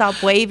didn't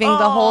stop waving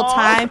the whole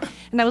time,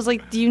 and I was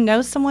like, "Do you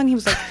know someone?" He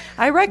was like,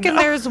 "I reckon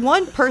there's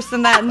one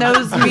person that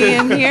knows me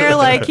in here."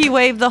 Like he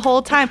waved the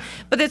whole time,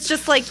 but it's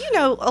just like, you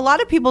know, a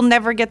lot of people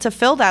never get to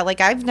feel that.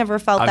 Like I've never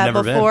felt I've that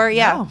never been. before.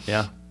 Yeah. No.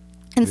 Yeah.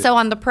 And so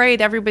on the parade,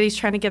 everybody's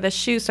trying to get a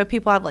shoe, so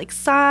people have like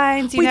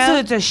signs. You Wait, know. so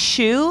it's a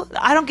shoe?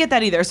 I don't get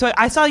that either. So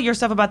I saw your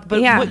stuff about, but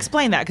Yeah.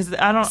 explain that, because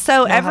I don't.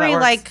 So know how that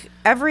works.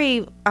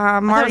 every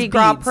Mardi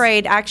Gras beads.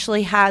 parade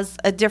actually has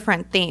a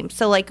different theme.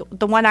 So like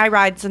the one I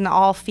ride's an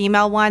all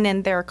female one,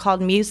 and they're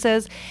called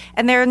Muses,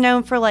 and they're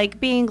known for like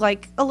being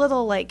like a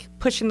little like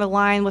pushing the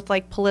line with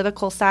like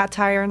political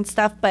satire and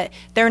stuff. But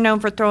they're known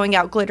for throwing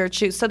out glittered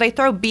shoes. So they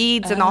throw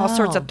beads and all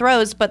sorts of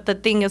throws, but the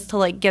thing is to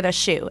like get a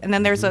shoe. And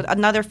then there's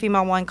another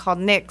female one called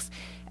Nyx,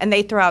 and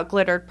they throw out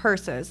glittered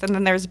purses. And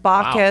then there's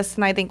Bacchus,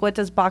 and I think, what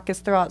does Bacchus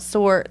throw out?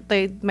 Sword.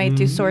 They may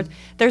do swords.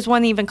 There's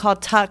one even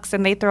called Tux,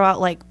 and they throw out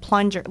like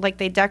plunger, like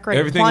they decorate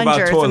Everything about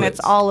plungers, and toilets.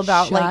 it's all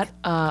about Shut like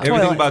up. Everything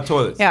toilet. about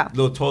toilets. Yeah.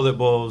 Little toilet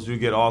bowls. You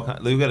get all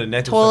kinds. You got a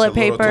necklace. Toilet like a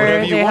little paper.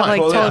 Whatever you They have want. like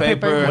Toilet toilet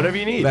paper. paper. Whatever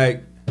you need.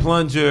 Like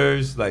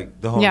plungers,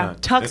 like the whole Yeah. nine.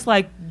 Tux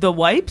like the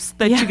wipes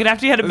that you get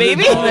after you had a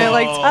baby? They're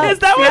like Tux. Is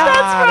that what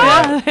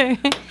that's from?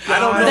 Yeah. I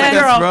don't know Then-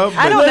 if that's from,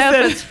 I but don't know if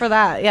Listen. it's for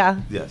that. Yeah.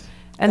 yes.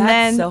 And That's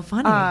then so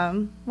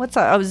funny. What's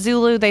that? Oh,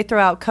 Zulu. They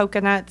throw out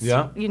coconuts.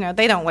 Yeah. You know,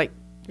 they don't like.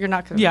 You're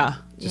not gonna. Yeah.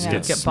 Just Yeah.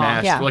 get Get smashed,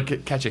 bombed. Yeah.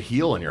 like catch a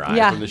heel in your eye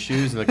Yeah. from the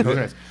shoes and the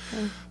coconuts.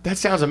 That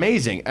sounds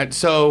amazing. And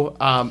so,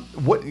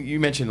 what you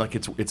mentioned, like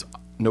it's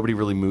nobody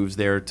really moves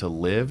there to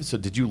live. So,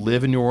 did you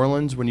live in New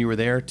Orleans when you were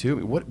there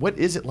too? What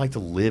is it like to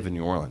live in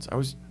New Orleans? I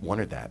always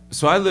wondered that.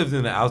 So I lived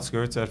in the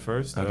outskirts at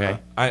first. Okay.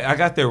 I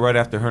got there right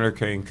after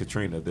Hurricane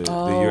Katrina, the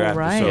year after.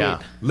 right. So Yeah.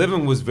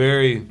 living was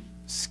very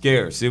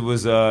scarce. It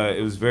was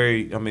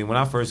very. I mean, when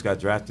I first got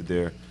drafted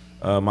there,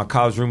 my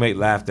college roommate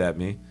laughed at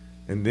me,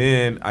 and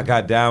then I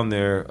got down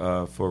there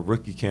for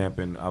rookie camp,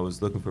 and I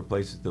was looking for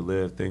places to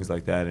live, things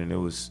like that, and it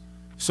was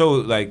so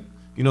like.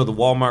 You know, the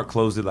Walmart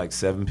closed at like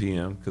 7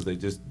 p.m. because they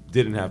just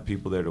didn't have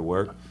people there to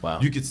work. Wow.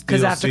 You could still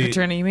 'Cause after see,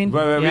 Katrina, you mean?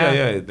 Right, Yeah.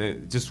 yeah. There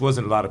just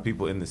wasn't a lot of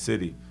people in the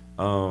city.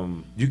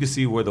 You could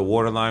see where the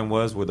water line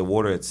was, where the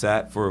water had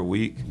sat for a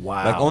week.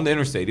 Wow. Like on the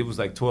interstate, it was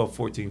like 12,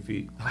 14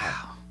 feet.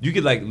 Wow. You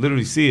could like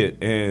literally see it.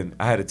 And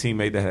I had a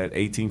teammate that had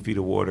 18 feet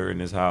of water in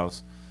his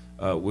house,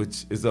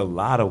 which is a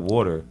lot of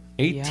water.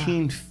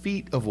 18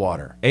 feet of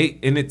water.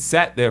 And it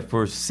sat there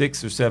for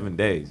 6 or 7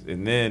 days.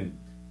 And then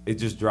it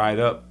just dried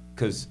up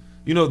because,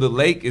 you know, the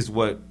lake is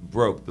what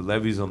broke. The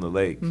levees on the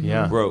lake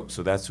Yeah. broke.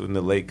 So that's when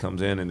the lake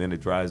comes in and then it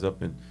dries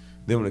up. And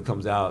then when it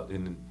comes out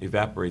and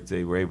evaporates,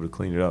 they were able to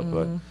clean it up.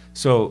 But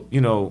so,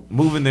 you know,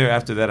 moving there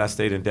after that, I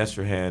stayed in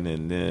Destrehan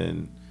and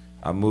then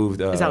I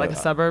moved. Is that like a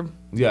suburb?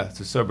 Yeah, it's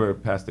a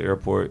suburb past the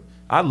airport.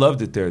 I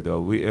loved it there,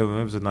 though. It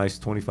was a nice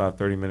 25,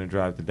 30-minute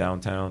drive to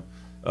downtown.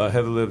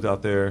 Heather lived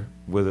out there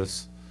with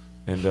us.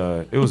 And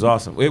it was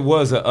awesome. It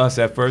was us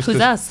at first. Who's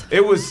us?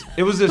 It was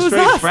a Who's straight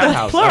us? frat That's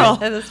house.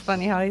 plural. It is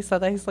funny how he said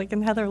that. He's like,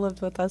 and Heather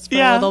lived with us for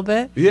Yeah. a little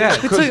bit. Yeah,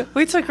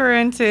 We took her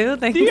in too.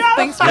 Thanks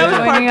for that was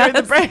joining during the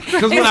us. break.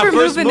 because when Thanks I for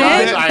first moving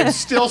moved in. in, I'm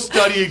still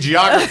studying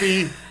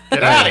geography.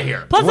 Get out of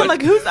here. Plus, I'm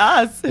like, who's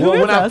us? Who well,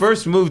 is when I us?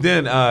 first moved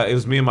in, it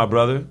was me and my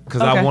brother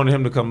because I Okay. wanted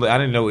him to come. I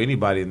didn't know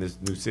anybody in this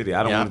new city.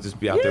 I don't Yeah. want to just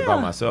be out there by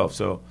myself.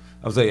 So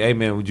I was like, "Hey,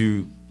 man, would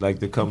you like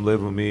to come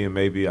live with me and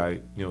maybe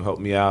help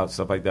me out,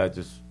 stuff like that?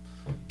 Just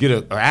get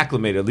or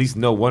acclimate, at least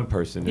know one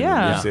person in the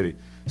Yeah. new city."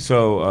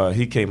 So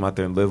he came out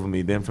there and lived with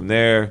me. Then from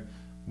there,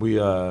 we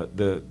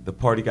the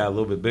party got a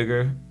little bit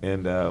bigger,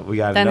 and we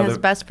got Then another. his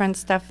best friend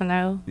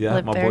Stefano yeah,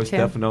 lived my there boy too.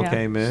 Stefano Yeah.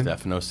 came in.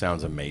 Stefano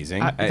sounds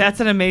amazing. That's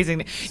an amazing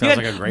name. You had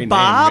like a great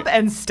Bob name.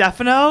 and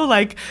Stefano,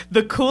 like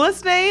the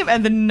coolest name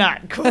and the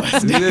not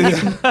coolest name.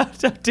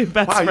 Two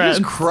best wow, you're friends.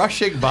 just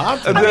crushing Bob.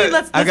 I mean,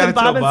 let's I gotta listen,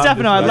 Bob tell and Bob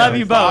Stefano. I this. love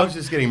you Bob's both.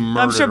 just getting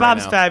murdered. I'm sure right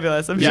Bob's now.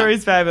 fabulous. I'm Yeah. sure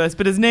he's fabulous,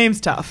 but his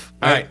name's tough.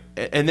 All right,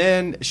 and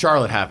then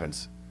Charlotte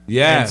happens.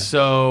 Yeah. And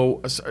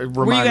so,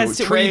 Were you guys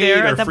were you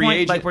there at that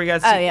point? Like, were you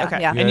guys? Oh, yeah, okay.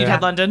 yeah. And you Yeah.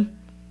 had London.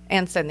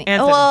 And Sydney.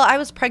 And Well, Sydney. I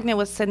was pregnant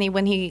with Sydney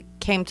when he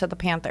came to the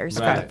Panthers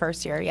for Right. the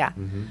first year. Yeah.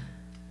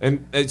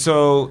 And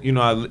so,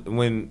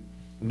 when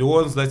New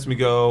Orleans lets me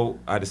go,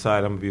 I decide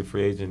I'm going to be a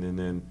free agent. And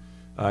then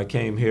I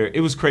came here.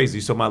 It was crazy.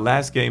 So my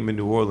last game in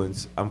New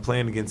Orleans, I'm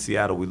playing against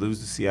Seattle. We lose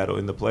to Seattle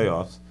in the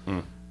playoffs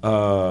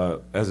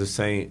as a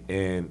Saint.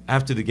 And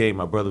after the game,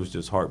 my brother was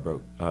just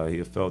heartbroken. He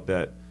had felt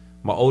that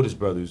my oldest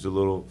brother, who's a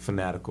little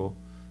fanatical,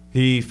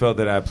 he felt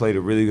that I played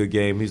a really good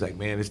game. He's like,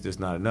 man, it's just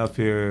not enough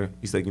here.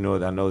 He's like, you know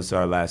what? I know this is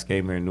our last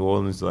game here in New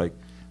Orleans. Like,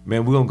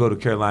 man, we're going to go to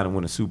Carolina and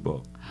win a Super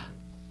Bowl.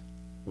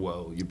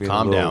 Whoa, you're being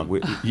Calm a little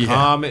down. Yeah.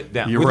 Calm it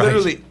down. You're We're right.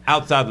 literally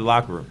outside the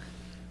locker room.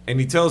 And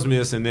he tells me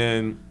this, and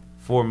then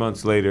 4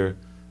 months later,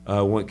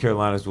 when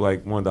Carolina's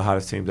like one of the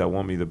hottest teams that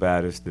want me the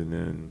baddest, and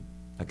then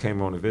I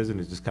came on a visit,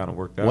 and it just kind of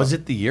worked out. Was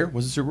it the year?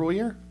 Was it Super Bowl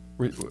year?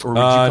 Or did you come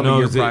a no,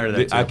 year it was prior to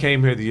that? I too?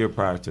 came here the year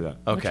prior to that.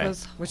 Okay. Which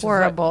was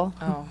horrible.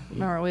 Oh.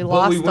 Remember, we But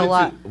lost went a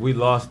lot. we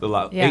lost a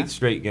lot. Yeah. 8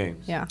 straight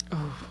games. Yeah.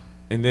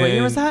 And then What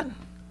year was that?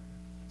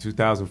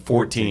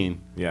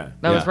 2014. Yeah.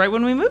 That was Yeah. right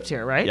when we moved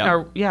here, right? Yep.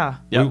 Or, yeah.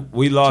 Yep.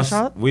 We lost.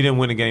 Charlotte? We didn't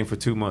win a game for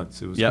 2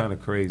 months. It was Yep. kind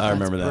of crazy. I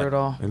remember that.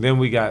 Brutal. And then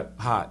we got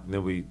hot, and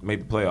then we made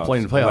the playoffs.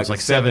 Playing the playoffs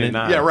like 7 and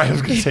 9. Yeah, right. I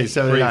was going to say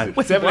 7 and 9.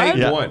 Wait, 7, 8, what? and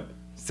Yeah. 1.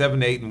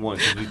 7, 8, and 1.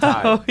 'Cause we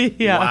tied. Oh,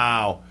 yeah.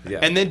 Wow. Yeah.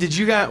 And then did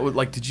you guys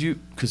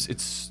because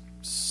it's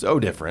so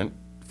different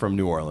from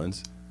New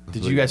Orleans.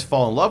 Did you guys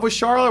fall in love with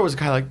Charlotte, or was it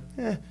kind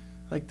of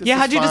like this? Yeah, is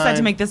how'd you decide to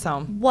fine? make this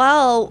home?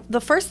 Well,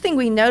 the first thing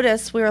we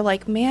noticed, we were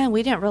like, man,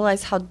 we didn't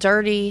realize how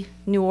dirty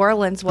New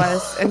Orleans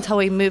was until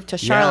we moved to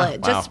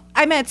Charlotte. wow. Just,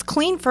 I mean, it's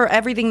clean for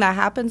everything that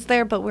happens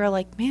there, but we were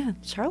like, man,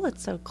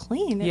 Charlotte's so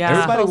clean. It Yeah.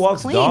 just Everybody feels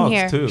walks clean dogs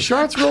here. too.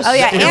 Charlotte's real. Oh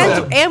yeah,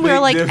 simple. and we were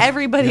Big like, difference.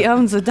 everybody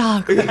owns a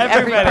dog. Every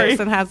Everybody.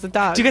 person has a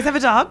dog. Do you guys have a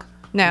dog?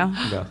 No,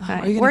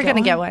 Are you we're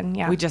gonna get one.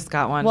 Yeah, We just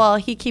got one. Well,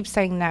 he keeps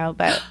saying no,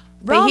 but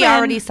he Roman.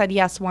 already said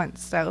yes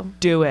once. So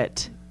do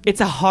it. It's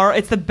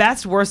the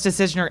best, worst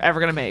decision you're ever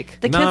going to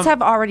make. the No. kids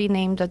have already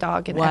named a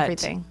dog and What?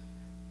 everything.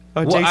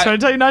 Oh, Well, Jake's trying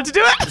to tell you not to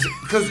do it.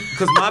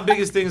 Because my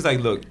biggest thing is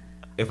like, look,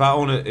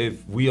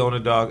 if we own a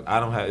dog, I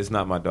don't have. It's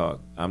not my dog.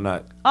 I'm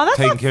not. Oh, that's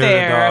taking not care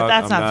fair. Of the dog.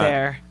 That's I'm not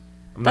fair.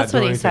 I'm not That's what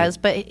doing he anything. says,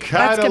 but Kinda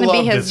that's going to be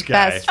love his this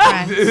guy. best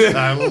friend.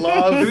 I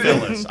love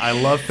Phyllis. I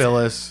love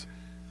Phyllis.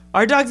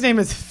 Our dog's name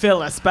is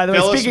Phyllis, by the way.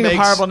 Phyllis Speaking of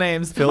makes- horrible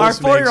names,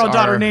 Phyllis our 4-year-old makes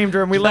daughter our- named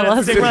her, and we let it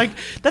Phyllis. stick. We're like,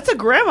 that's a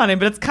grandma name,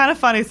 but it's kind of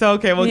funny, so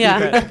okay, we'll Yeah.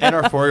 keep it. And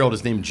our 4-year-old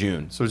is named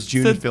June. So it's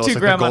June So and Phyllis, two like the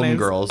grandma Golden names.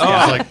 Girls.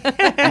 Yeah, it's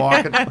like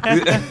walking,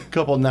 a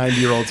couple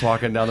 90-year-olds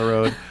walking down the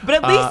road.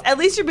 But at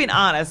least you're being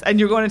honest, and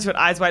you're going into it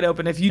eyes wide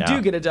open. If you Yeah.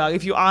 do get a dog,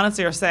 if you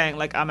honestly are saying,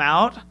 like, I'm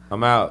out,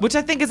 I'm out. which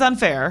I think is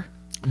unfair.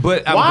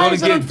 But I'm Why going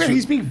is to that get. unfair?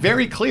 He's being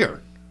very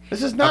clear.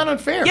 This is not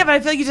unfair. Yeah, but I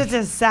feel like you just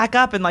have to sack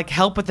up and, like,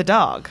 help with the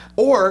dog.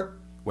 Or,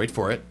 wait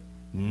for it,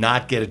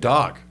 not get a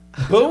dog.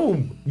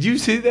 Boom! Did you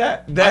see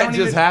that? I That don't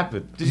just even-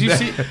 happened. Did you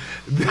see?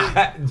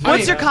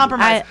 What's your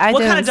compromise? I what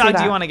kind of didn't see dog do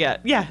that. you want to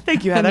get? Yeah,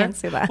 thank you, I Heather. didn't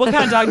see that. What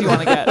kind of dog do you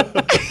want to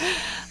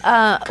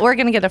get? We're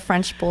going to get a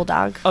French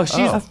bulldog. Oh,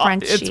 she's a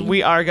Frenchie.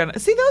 We are gonna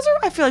see. Those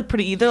are, I feel like,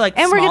 pretty. They're like,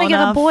 And we're small going to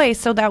get enough. a boy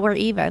so that we're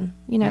even.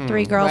 You know,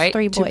 3 girls, Right?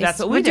 3 boys. That's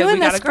what we're we did. doing We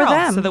got this a girl, for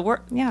them. so that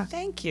we're. Yeah.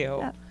 Thank you.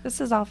 Yeah, this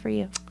is all for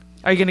you.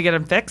 Are you gonna get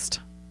them fixed?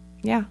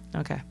 Yeah.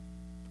 Okay.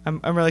 I'm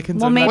really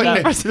concerned Well, maybe-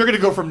 about Wait, that. you're going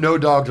to go from no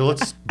dog to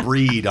let's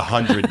breed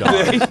 100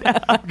 dogs.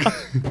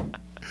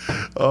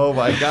 Oh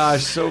my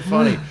gosh, so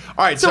funny.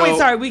 All right, So wait,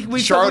 sorry, we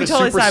Charlotte is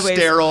totally super sideways.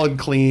 sterile and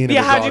clean. and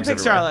Yeah, the how'd you dogs pick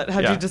everywhere. Charlotte?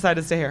 How'd Yeah. you decide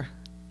to stay here?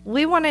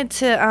 We wanted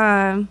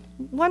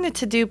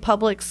to do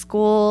public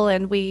school,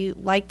 and we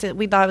liked it.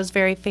 We thought it was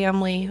very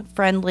family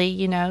friendly.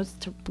 You know, it's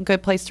a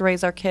good place to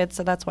raise our kids.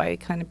 So that's why we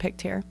kind of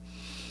picked here.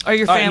 Are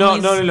your All right,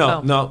 families?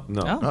 no.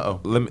 Oh. Uh-oh.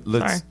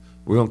 Let's. Sorry.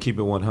 We're gonna keep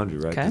it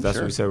 100, right? 'Cause Okay. that's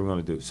Sure. what we said we're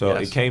gonna do. So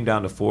Yes. it came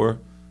down to 4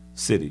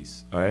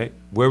 cities. All right,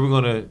 where we're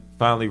gonna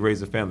finally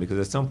raise a family, because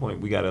at some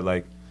point we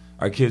gotta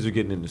our kids are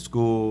getting into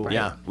school.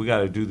 Yeah. we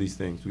gotta do these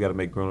things. We gotta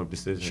make grown up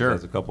decisions Sure.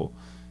 as a couple.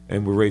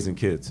 and we're raising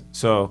kids.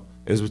 So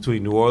it was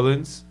between New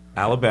Orleans,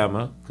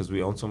 Alabama, because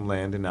we own some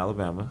land in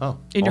Alabama. Oh.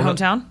 In your Own it-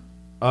 hometown?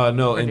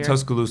 No, in near?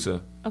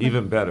 Tuscaloosa.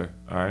 Even better.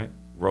 All right,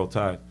 Roll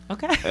Tide.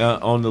 Okay.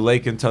 On the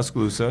lake in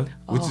Tuscaloosa,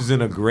 which Oh. is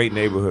in a great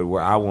neighborhood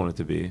where I wanted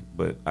to be,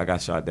 but I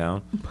got shot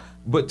down.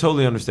 But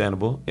totally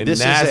understandable. In This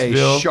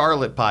Nashville, is a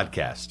Charlotte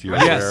podcast. You're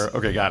Yes. there.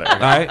 Okay, got it. all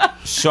right,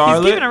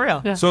 Charlotte. keeping it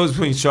real. Yeah. So it's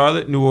between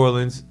Charlotte, New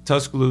Orleans,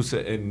 Tuscaloosa,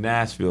 and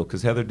Nashville,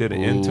 because Heather did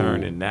an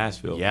intern in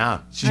Nashville. Yeah.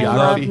 She I love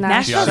loved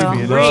Nashville. Nashville's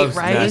She great, loves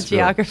right? Nashville.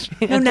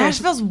 Geography. No,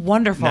 Nashville's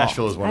wonderful.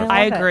 Nashville is wonderful.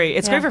 I love it. agree.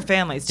 It's Yeah. great for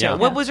families too. Yeah.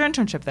 What was your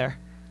internship there?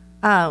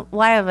 Well,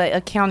 I have an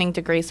accounting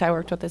degree, so I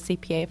worked with a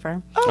CPA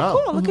firm. Oh,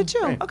 Oh. cool. Look at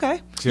you. Okay.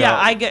 Yeah. Yeah,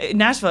 I get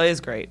Nashville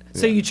is great.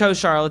 So you chose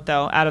Charlotte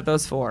though out of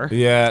those four.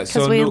 Yeah, Because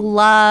so we New-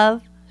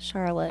 love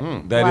Charlotte.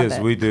 that Love is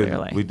it. we did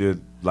Clearly. we did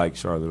like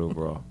Charlotte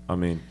overall. I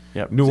mean,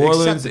 Yep. New Except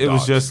Orleans, the it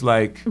was dogs. just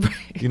like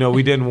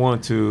we didn't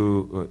want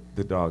to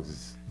the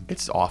dogs.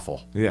 It's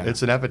awful. Yeah.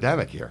 It's an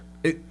epidemic here.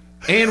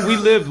 And we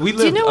lived Do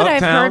you know what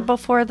I've uptown. heard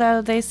before,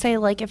 though? They say,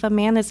 like, if a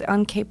man is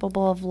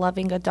incapable of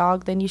loving a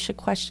dog, then you should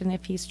question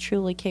if he's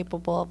truly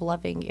capable of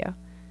loving you.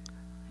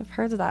 I've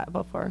heard that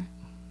before.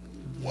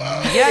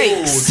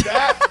 Yikes.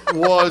 That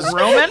was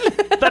Roman?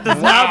 That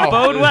does Wow. not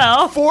bode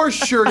well. For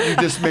sure, you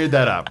just made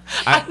that up.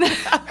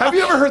 Have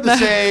you ever heard the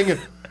saying,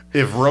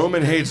 if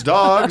Roman hates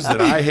dogs,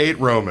 then I hate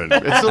Roman?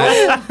 It's a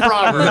little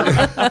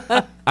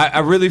proverb. I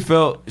really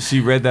felt she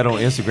read that on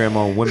Instagram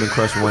on Women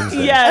Crush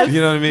Wednesday. Yes. You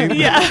know what I mean?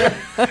 Yeah.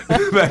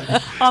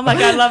 Like, I'm like,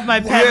 I love my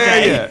pet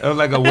day. yeah. Or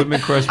like a Women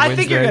Crush I Wednesday.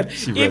 think you're good.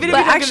 She read Even that.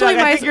 if But you actually,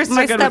 I think you're so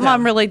my good with stepmom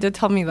him. really did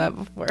tell me that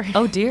before.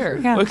 Oh dear.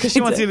 Yeah. Because she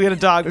wants you to get a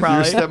dog, Your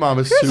probably. stepmom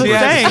is Here's the super She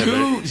has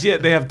specific. two. Yeah,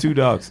 they have 2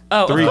 dogs.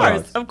 Oh, 3 of course,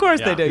 dogs. of course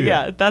Yeah. they do.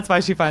 Yeah. Yeah, that's why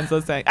she finds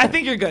those things. I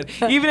think you're good.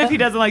 Even if he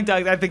doesn't like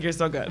dogs, I think you're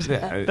so good.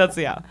 Yeah. That's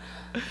yeah.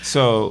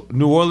 So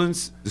New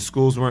Orleans, the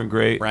schools weren't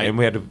great, Right. and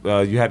we had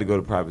to. You had to go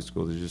to private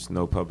school. There's just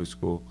no public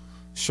school.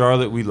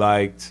 Charlotte, we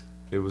liked.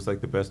 It was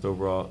like the best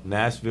overall.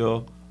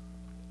 Nashville,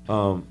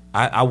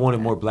 I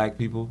wanted more black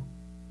people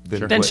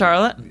than Then what-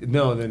 Charlotte.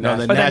 No, than No,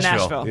 Nashville. then then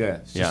Nashville. Nashville. Yeah,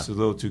 it's just a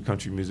little too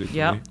country music for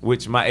Yep. me.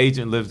 Which my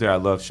agent lives there. I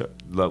love.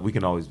 Love. We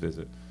can always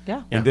visit.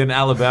 Yeah. And then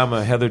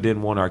Alabama, Heather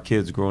didn't want our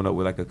kids growing up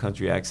with like a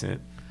country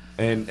accent,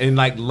 and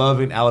like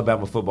loving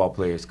Alabama football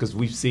players because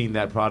we've seen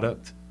that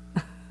product.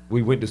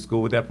 We went to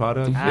school with that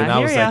product, I and I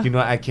hear was ya.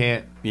 like, I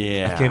can't.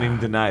 Yeah. I can't even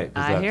deny it.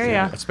 'cause I I've hear seen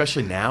ya. it.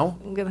 Especially now.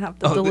 I'm going to have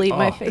to delete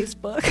my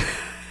Facebook.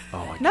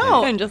 Oh, my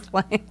No, I'm just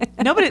playing.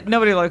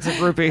 nobody likes a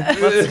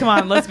groupie. Come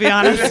on, let's be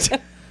honest.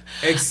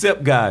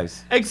 Except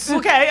guys.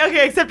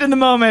 Okay, except in the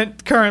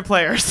moment, current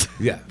players.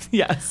 Yeah.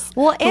 Yes.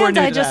 Well, Who are and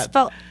new I to just that.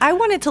 felt I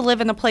wanted to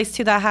live in a place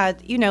too that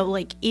had,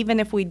 like even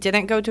if we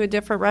didn't go to a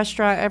different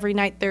restaurant every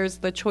night, there's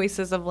the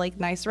choices of like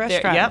nice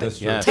restaurants. Yep. That's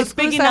true. Yes. It's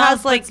big Tuscaloosa enough.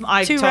 has, like,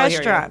 I 2 totally hear you.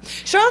 restaurants.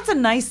 Charlotte's a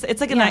nice. It's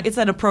like Yeah. it's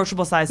an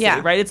approachable size city, Yeah.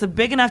 right? It's a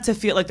big enough to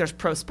feel like there's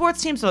pro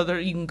sports teams, so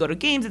you can go to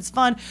games. It's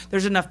fun.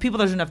 There's enough people.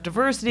 There's enough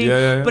diversity.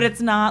 Yeah. But it's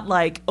not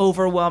like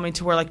overwhelming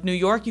to where like New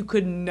York, you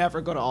could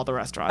never go to all the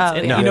restaurants. Oh,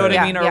 And yeah. You know what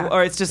Yeah, I mean? yeah.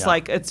 Or it's just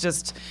like it's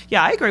just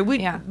I agree.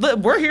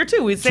 We're here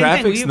too. We same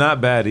Traffic's thing.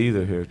 not bad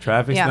either here.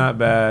 Traffic's Yeah. not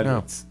bad.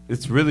 No.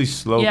 It's really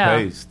slow Yeah.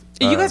 paced.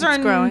 You guys are It's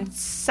in growing.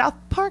 South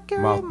Park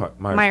area.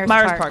 Myers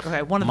Myers Park. Park.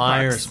 Okay, one of the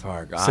Myers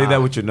parks. Park. Say that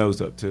with your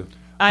nose up too.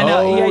 I know.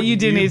 Oh, yeah, you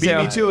do need beat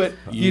to. me to it.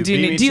 You do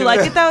beat need. me Do you to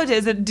like it. it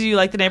though? Do you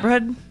like the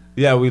neighborhood?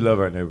 Yeah, we love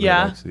our neighborhood.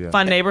 Yeah. Actually, yeah.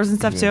 Fun neighbors and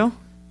stuff too.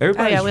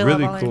 Everybody's we love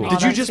really all our cool. neighbors.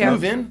 Did you that's just yeah.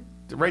 move in?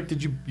 Right?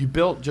 Did you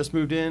just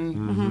moved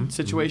in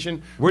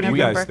situation? Where do you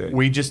Never guys remember. stay?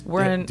 We just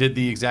We're in- did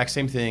the exact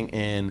same thing,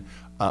 and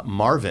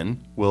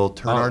Marvin will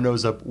turn Oh. our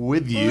nose up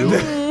with you.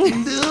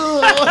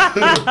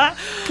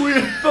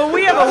 But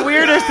we have a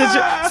weirder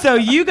situation. So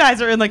you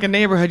guys are in like a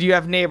neighborhood. You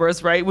have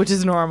neighbors, right? Which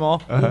is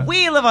normal.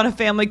 We live on a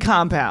family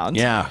compound.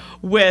 Yeah.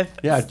 With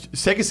Yeah,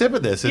 just take a sip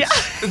of this.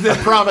 It's, I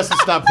promise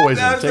it's not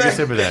poison. Take a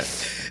sip of that.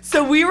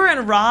 So we were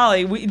in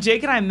Raleigh.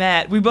 Jake and I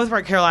met. We both were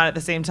at Carolina at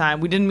the same time.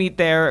 We didn't meet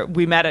there.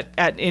 We met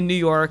in New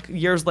York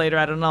years later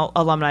at an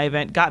alumni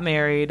event. Got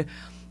married.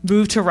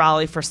 Moved to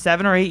Raleigh for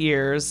 7 or 8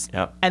 years.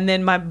 Yep. And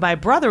then my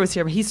brother was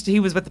here. He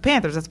was with the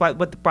Panthers. That's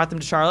what brought them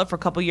to Charlotte for a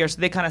couple years.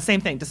 So they kind of same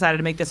thing. Decided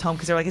to make this home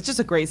because they're like, it's just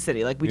a great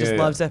city. Like we just Yeah,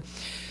 love to.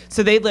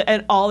 So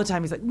and all the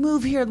time he's like,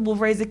 move here. We'll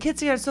raise the kids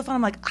here. It's so fun.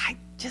 I'm like, I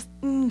just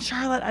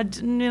Charlotte.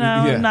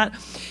 Yeah. Not.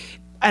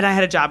 And I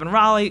had a job in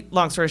Raleigh.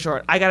 Long story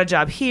short, I got a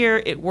job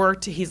here. It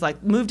worked. He's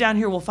like, move down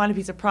here. We'll find a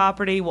piece of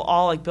property. We'll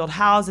all like build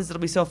houses. It'll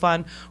be so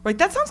fun. We're like,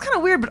 that sounds kind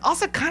of weird, but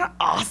also kind of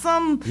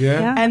awesome.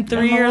 Yeah. Yeah. And 3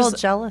 I'm a years. little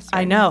jealous I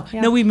right know. now.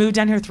 Yeah. No, we moved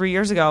down here 3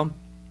 years ago.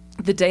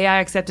 The day I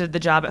accepted the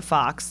job at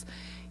Fox,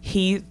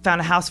 he found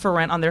a house for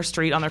rent on their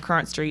street, on their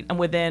current street. And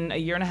within a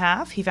year and a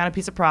half, he found a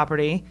piece of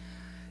property.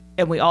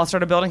 And we all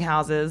started building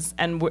houses,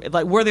 and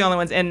we're the only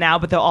ones in now,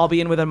 but they'll all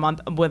be in within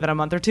a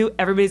month or two.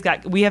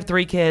 We have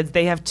 3 kids.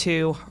 They have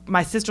 2.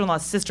 My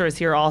sister-in-law's sister is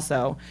here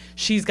also.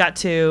 She's got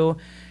 2.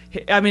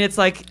 I mean, it's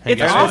like it's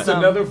guess what? awesome. It's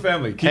another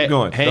family. Keep Hey,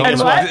 going. hey, Don't-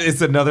 guess what?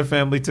 It's another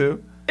family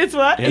too. It's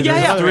what? Yeah, Yeah,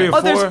 there's yeah. 3 or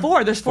Oh, there's 4?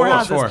 4. There's 4 4,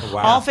 houses. 4.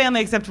 Wow. All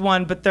family except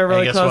one, but they're And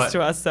really guess close what?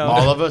 to us. So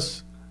all of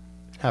us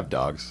have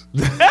dogs.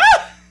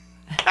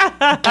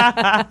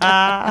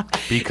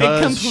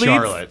 Because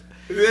Charlotte.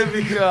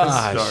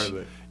 Gosh.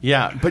 Charlotte.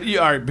 Yeah, but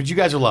you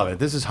guys are loving it.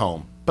 This is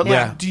home. But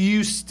Yeah. like, do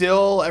you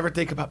still ever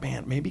think about,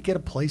 man, maybe get a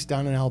place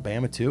down in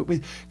Alabama too?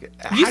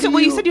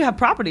 You said you have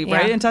property,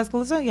 right, Yeah. in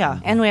Tuscaloosa? Yeah.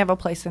 And we have a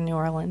place in New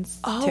Orleans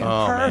too. Oh,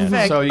 man.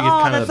 Perfect. So you get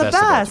kind of that's the the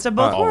best best of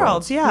both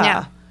worlds. Yeah.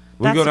 Yeah.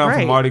 We That's go down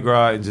great. for Mardi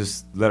Gras and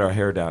just let our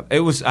hair down.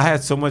 I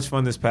had so much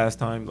fun this past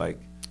time. Like,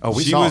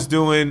 we she saw. was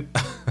doing,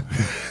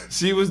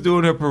 she was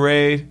doing her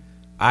parade.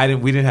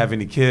 We didn't have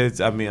any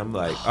kids. I mean, I'm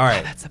like, all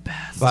right. That's the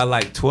best. By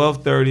like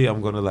 12:30,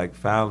 I'm gonna like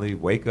finally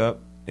wake up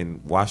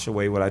and wash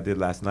away what I did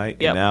last night.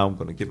 Yep. And now I'm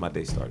gonna get my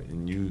day started.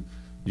 And you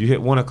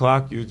hit 1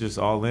 o'clock, you're just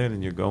all in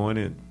and you're going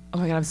in. Oh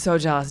my God, I'm so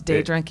jealous. Day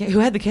Yeah. drinking. Who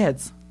had the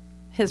kids?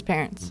 His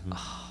parents.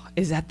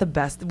 Is that the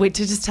best? Wait,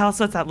 to just tell us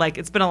what's that like?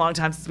 It's been a long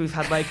time since we've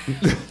had like.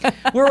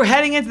 We're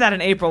heading into that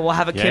in April. We'll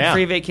have a Yeah.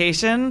 kid-free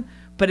vacation.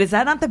 But is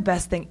that not the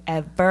best thing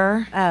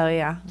ever? Oh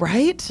yeah.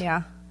 Right?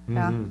 Yeah.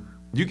 Yeah.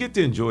 You get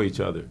to enjoy each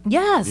other.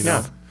 Yes. You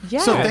know?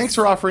 Yes. So thanks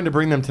for offering to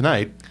bring them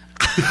tonight.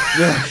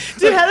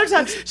 Dude,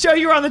 Heather show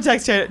you were on the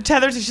text chat.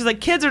 Heather, she's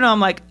like, kids or no? I'm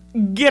like,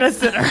 get a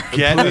sitter.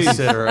 Get a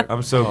sitter.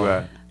 I'm so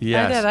glad.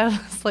 Yes. I did. I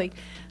was like,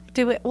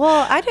 do it.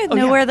 Well, I didn't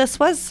know yeah. where this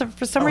was. So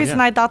for some reason,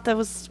 yeah. I thought that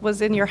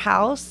was in your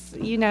house,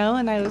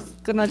 and I was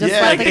gonna just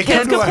Yeah, let they the come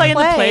kids to Could play in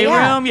the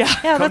playroom. Yeah.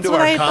 Yeah, Come that's to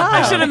what our I compound.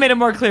 I thought. should have made it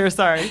more clear.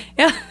 Sorry.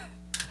 Yeah.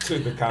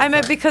 I I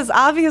meant because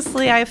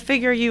obviously I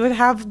figure you would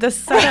have this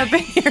set up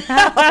in your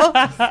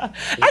house.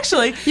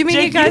 Actually, You mean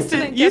Jake you guys used to,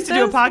 didn't used get to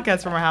do a this?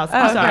 podcast from our house. Oh,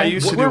 I'm okay. sorry. I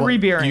used to We're do-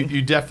 rebeering.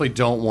 You definitely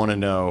don't want to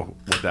know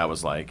what that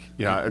was like.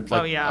 You know,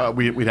 like, yeah.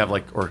 we'd have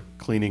like, or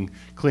cleaning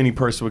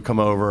person would come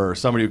over, or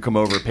somebody would come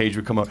over, Paige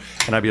would come over,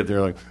 and I'd be up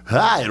there like,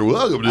 "Hi and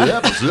welcome to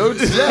episode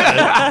 7."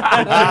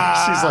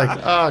 She's like,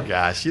 "Oh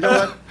gosh, you know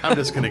what? I'm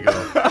just gonna go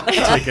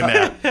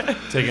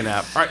take a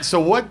nap." All right. So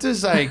what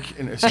does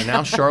so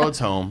now Charlotte's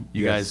home.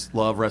 You Yes. guys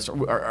love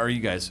restaurant. Are you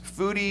guys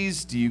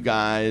foodies? Do you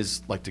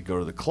guys like to go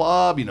to the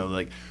club? You know,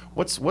 like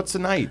what's the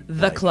night?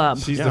 The club.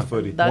 She's Yeah. the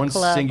footy. The One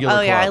club. singular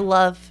Oh yeah, I club.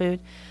 love food.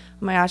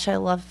 Oh my gosh, I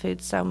love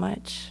food so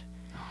much.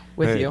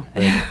 with Hey, you.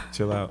 hey,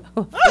 chill out.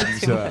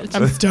 Chill out.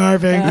 I'm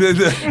starving. I'm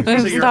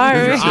So your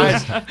starving.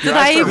 eyes- Did your I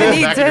eyes start even rolling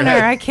eat back in your dinner?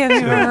 head. I can't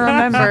even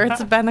remember.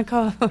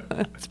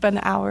 It's been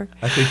an hour.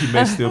 I think he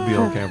may still be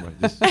on camera.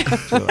 Just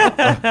chill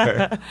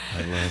out.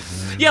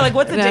 Yeah, like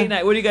what's a Yeah. date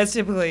night? What do you guys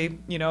typically,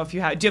 do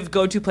you have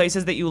go-to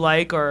places that you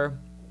like or?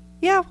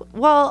 Yeah,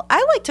 well,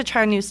 I like to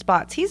try new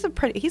spots. He's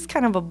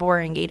kind of a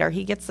boring eater.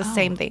 He gets the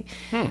same thing.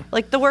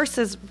 Like the worst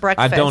is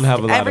breakfast. don't have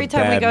a lot Every of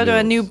time we bad go to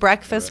a meals. new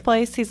breakfast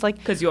place, he's like,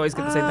 Because you always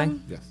get the same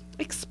thing. Yes.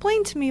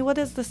 explain to me, what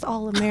is this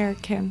all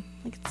American?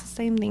 Like it's the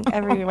same thing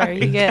everywhere.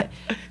 You get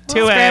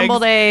Two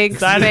scrambled eggs,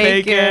 side of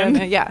bacon.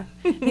 bacon. Yeah.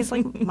 He's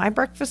like, my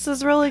breakfast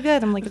is really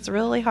good. I'm like, it's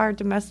really hard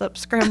to mess up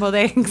scrambled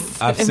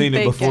eggs. I've and seen it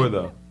bacon. before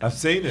though. I've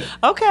seen it.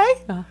 Okay.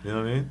 You know what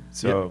I mean?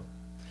 So,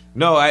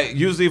 no,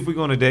 usually if we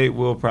go on a date,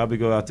 we'll probably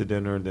go out to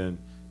dinner and then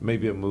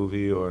maybe a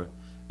movie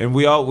and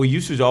we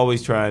used to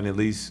always try and at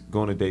least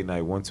go on a date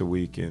night once a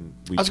week and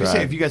we I was gonna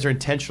say, if you guys are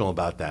intentional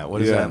about that, what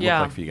does Yeah. that look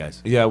Yeah. like for you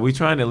guys? Yeah, we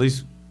try and at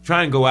least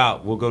try and go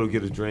out. We'll go to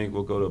get a drink.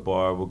 We'll go to a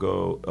bar. We'll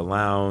go a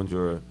lounge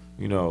or,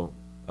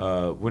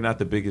 we're not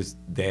the biggest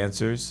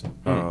dancers.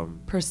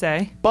 Per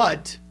se.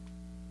 But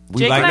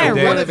We Jake like and I to are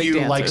one really dance. of big you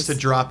dancers. likes to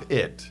drop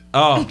it.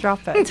 Oh, Drop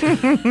it.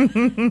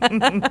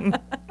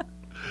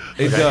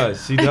 it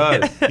does. She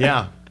does.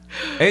 Yeah.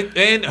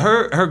 And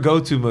her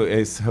go-to move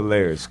is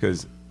hilarious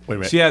because Wait a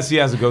minute. she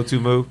has a go-to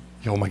move.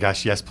 Oh my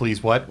gosh, yes,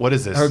 please. What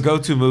is this? Her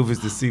go-to move is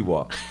the sea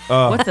walk.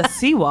 What's a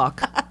sea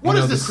walk? What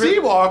is the sea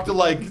walk to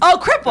like? Oh,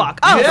 crip walk.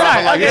 Oh, drop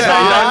sorry. it like Okay, it's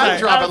sorry. hot. Sorry.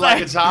 Drop I it was like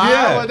like, it's hot.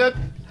 Yeah. What the-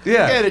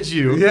 Yeah. Get it,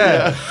 you.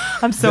 Yeah.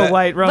 I'm so That-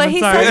 white, Roman.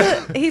 But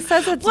sorry. he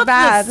says it's What's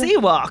bad. the sea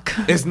walk?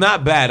 It's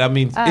not bad. I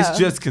mean, it's Oh. just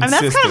I mean, consistent.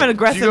 that's kind of an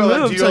aggressive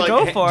move to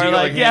go for. Do you go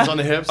like yeah. hands on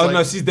the hips? Oh like,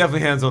 no, she's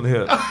definitely hands on the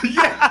hip.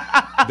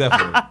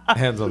 Definitely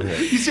hands on the hip.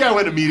 You see, I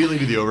went immediately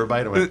to the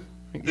overbite. I went,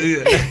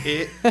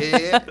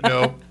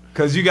 no,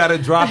 Because you got to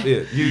drop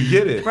it. You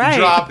get it. Right.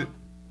 drop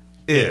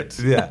it.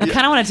 Yeah. I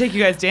kind of want to take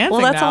you guys dancing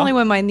Well, that's now. only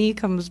when my knee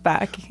comes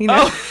back. You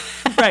know?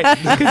 Oh, right.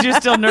 Because you're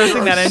still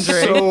nursing that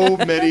injury. So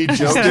many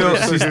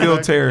jokes. She's still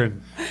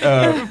tearing.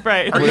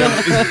 Right.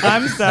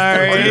 I'm Are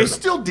sorry. you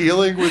still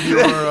dealing with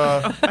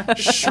your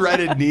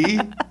shredded knee?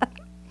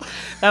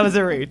 That was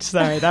a reach.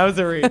 Sorry, that was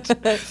a reach.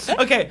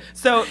 Okay,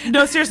 so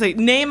no, seriously,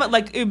 name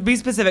be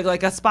specific,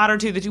 like a spot or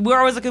two that we're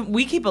always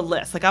we keep a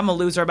list. Like I'm a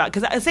loser about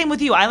because same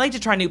with you. I like to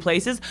try new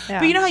places, Yeah.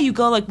 but you know how you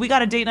go like we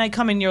got a date night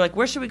coming, and you're like,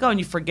 where should we go, and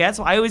you forget.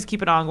 So I always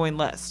keep an ongoing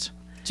list.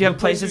 Do you have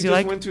places you just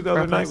like? went to the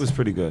other night was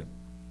pretty good.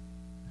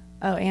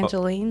 Oh,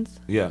 Angeline's.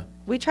 Yeah,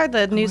 We tried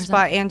the new where's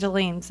spot,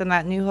 Angeline's, in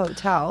that new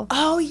hotel.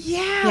 Oh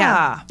yeah.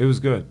 Yeah. it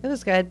was good. It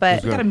was good, but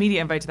It was I got a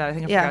media invite to that. I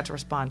think I Yeah. forgot to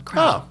respond.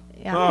 Crap. Oh,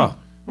 yeah. Oh,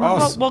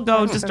 awesome. We'll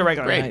go just a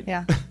regular Great. night.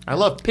 Yeah. I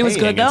love It was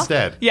painting good though.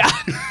 instead. Yeah.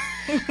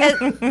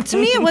 To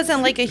me, it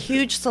wasn't like a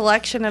huge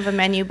selection of a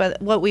menu,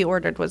 but what we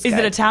ordered was Is good.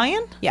 it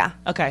Italian? Yeah.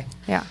 Okay.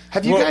 Yeah.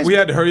 Have you Well, guys? we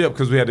had to hurry up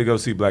because we had to go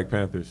see Black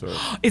Panther. So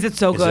Is it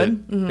so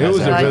good? it was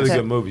a I really liked it.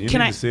 good movie. You Can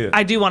need I? to see it.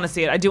 I do want to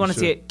see it. I do want to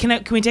see should. it.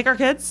 Can we take our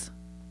kids?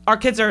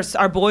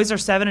 Our boys are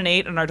 7 and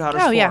 8, and our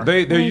daughter's 4. Yeah. They're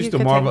You used to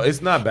could Marvel. take-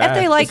 It's not bad.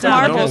 If they like It's not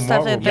Marvel normal stuff,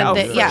 Marvel then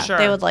movie. they, yeah, sure.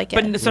 they would like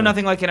it. But so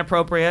nothing like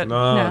inappropriate.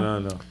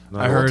 No.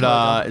 I heard.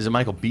 Is it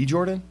Michael B.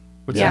 Jordan?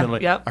 What's Yeah. his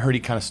name? Yep. I heard he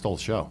kind of stole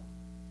the show.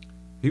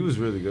 he was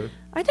really good.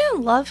 I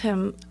didn't love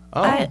him.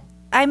 Oh.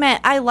 I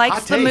meant I liked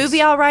Hot the takes.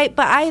 movie all right,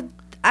 but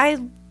I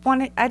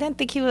didn't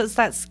think he was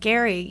that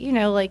scary. You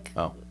know, like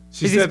Oh.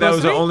 She Is he said that was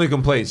supposed to her be? only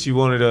complaint. She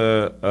wanted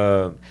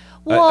a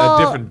Well,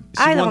 different.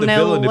 She I wanted don't the know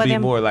villain to what be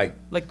him- more like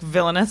Like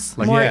villainous.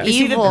 more yeah. Is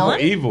he the evil. more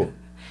evil.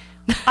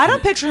 I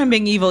don't picture him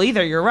being evil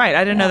either. You're right.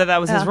 I didn't know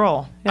that was his Yeah.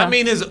 role. Yeah. I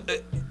mean,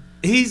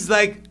 he's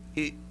like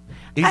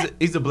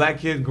he's a black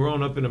kid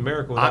growing up in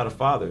America without a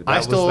father. That I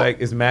was still- like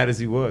as mad as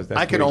he was. That's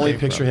I can where he only came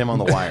picture from. him on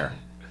The Wire.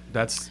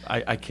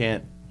 I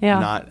can't Yeah.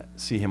 not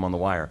see him on The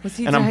Wire. Was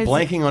he And I'm Dyson?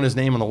 blanking on his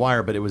name on The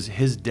Wire, but it was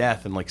his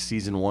death in like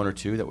season 1 or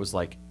 2 that was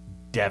like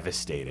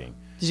devastating.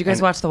 Did you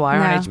guys watch The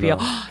Wire on No. HBO?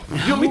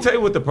 Let me tell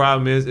you what the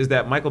problem is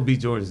that Michael B.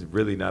 Jordan is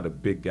really not a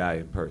big guy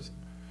in person.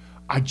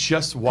 I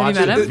just watched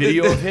met a him?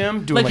 video of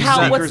him doing Like like,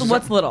 how? sneakers.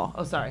 What's little?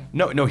 Oh, sorry.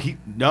 No, he's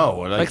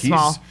Like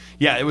small?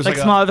 Yeah, it was Like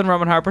like, smaller than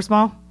Roman Harper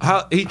small?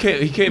 How he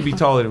can't be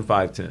taller than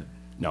 5'10".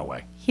 no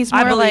way. He's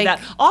more I believe like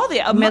that. All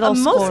the middle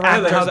most school, right?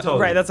 How actors, tall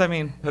is right? he? That's what I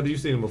mean. Have you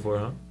seen him before,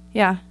 huh?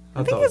 yeah. I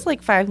How think tall? he's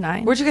like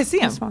 5'9". Where'd you guys see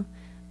him? Small.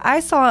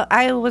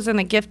 I was in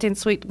a gifting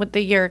suite with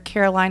the year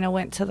Carolina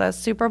went to the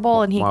Super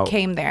Bowl, and he Wow.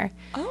 came there.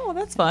 Oh,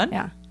 that's fun.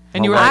 Yeah.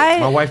 And you were my, like,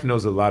 my wife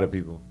knows a lot of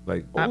people.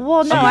 Like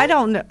Well, no, I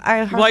don't know.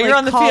 I hardly you're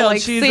on the call, field,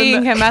 like, she's in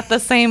seeing the- him at the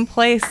same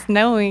place,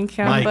 knowing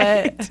him. Mike.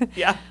 But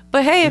yeah.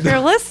 but hey, if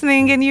you're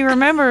listening and you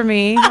remember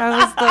me, I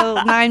was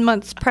the 9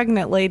 months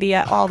pregnant lady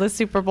at all the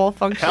Super Bowl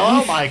functions.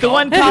 Hello, Michael. The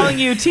one calling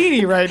you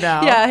teeny right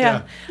now.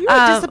 Yeah. You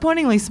are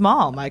disappointingly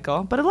small,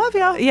 Michael, but I love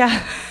you.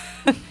 Yeah.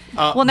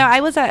 Well, no,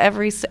 I was at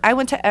I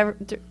went to every.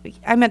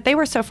 I meant they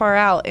were so far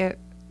out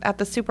at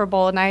the Super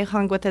Bowl, and I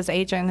hung with his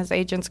agent, his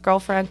agent's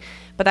girlfriend.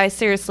 But I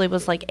seriously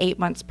was like 8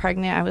 months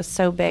pregnant. I was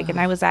so big, and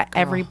I was at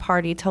every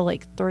party till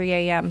like 3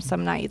 a.m.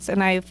 some nights,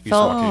 and I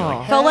felt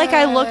like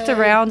I looked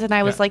around, and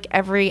I was like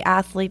every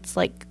athlete's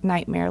like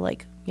nightmare.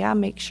 Like, yeah,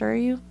 make sure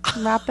you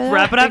wrap it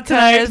Wrap up it up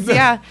tonight. because,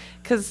 yeah,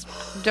 because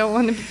don't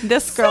want to be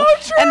this girl.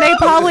 true. And they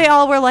probably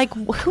all were like,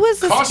 who is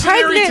this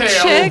Cautionary pregnant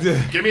tale.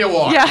 chick? Give me a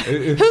walk. Yeah.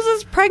 Who's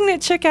this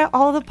pregnant chick at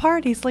all the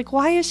parties? Like,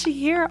 why is she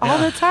here all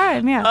the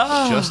time?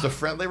 Yeah. Just a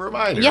friendly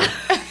reminder. Yeah.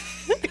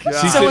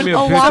 she sent me a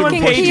A picture walking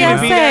before she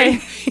went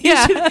out. PSA.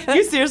 Yeah.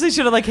 You seriously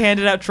should have like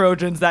handed out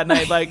Trojans that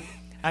night. Like,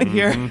 I'm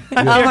here. I'm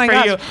Oh here my for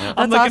gosh. you. That's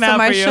I'm looking awesome. out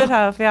for I you. should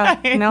have. Yeah.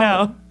 I No.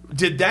 know.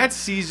 Did that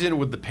season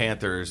with the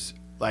Panthers,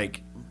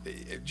 like,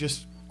 it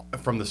just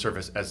from the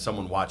surface as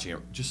someone watching it,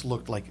 just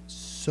looked like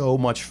so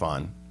much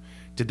fun?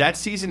 Did that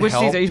season Which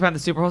help? season? Are you talking about the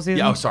Super Bowl season?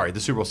 Yeah, the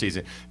Super Bowl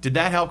season. Did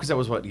that help? Because that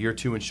was what, year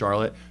 2 in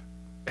Charlotte.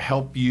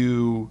 Help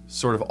you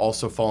sort of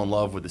also fall in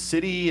love with the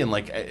city and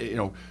like,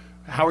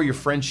 how are your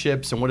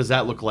friendships and what does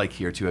that look like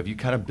here too? Have you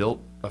kind of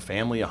built a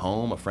family, a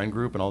home, a friend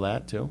group, and all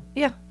that too?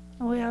 Yeah.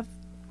 We have.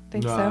 I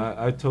think No, so.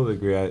 I totally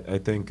agree. I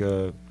think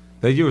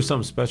that year was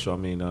something special. I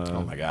mean,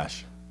 Oh my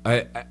gosh.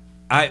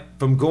 I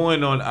from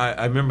going on.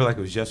 I remember like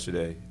it was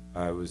yesterday.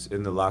 I was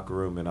in the locker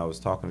room and I was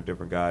talking to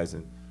different guys,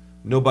 and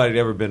nobody had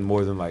ever been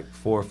more than like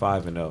 4 or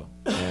 5-0,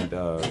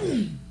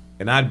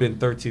 and I'd been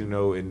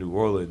 13-0 in New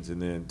Orleans,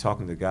 and then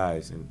talking to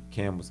guys, and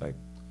Cam was like,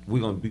 "We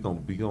gonna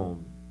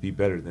be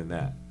better than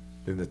that."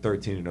 Than the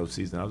 13-0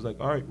 season. I was like,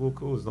 all right, well,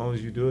 cool. As long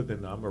as you do it,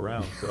 then I'm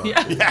around. So Yeah,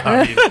 I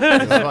mean,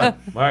 it's fun.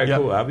 all right,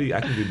 Yep. cool. I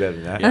can do better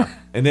than that.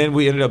 And then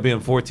we ended up being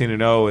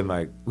 14-0, and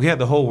like we had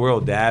the whole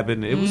world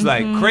dabbing. It was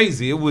like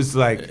crazy. It was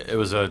like It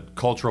was a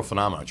cultural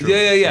phenomenon.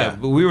 Truly. yeah.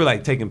 But we were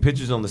like taking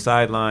pictures on the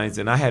sidelines,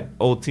 and I had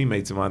old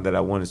teammates of mine that I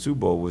won a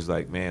Super Bowl. Was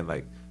like, man,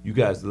 like you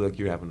guys look,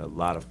 you're having a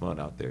lot of fun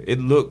out there. It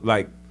looked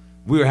like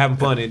we were having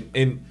fun,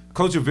 and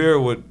Coach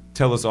Rivera would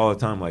tell us all the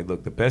time, like,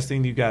 look, the best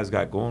thing you guys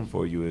got going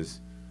for you is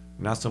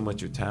not so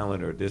much your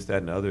talent or this, that,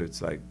 and the other.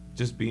 It's like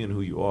just being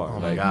who you are. Oh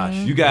like, my gosh.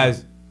 you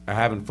guys are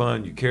having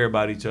fun. You care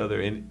about each other,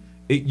 and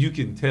you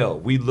can tell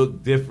we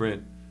look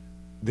different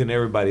than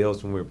everybody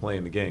else when we were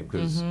playing the game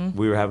because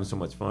we were having so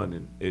much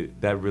fun, and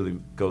that really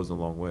goes a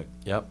long way.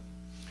 Yep.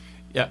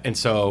 Yeah, and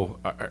so,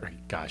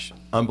 gosh,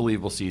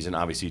 unbelievable season.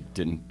 Obviously,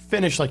 didn't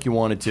finish like you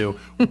wanted to,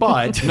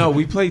 but No,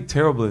 we played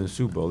terrible in the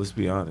Super Bowl. Let's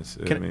be honest.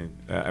 I Can- mean,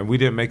 and we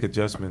didn't make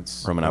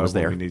adjustments. Roman, I was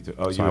when there. We need to.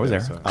 Oh, So you I was were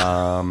there. sorry.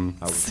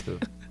 I was too.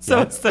 So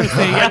it's the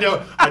thing.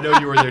 Yeah. I know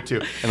you were there too.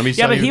 And let me Yeah,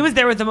 tell but you, he was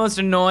there with the most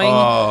annoying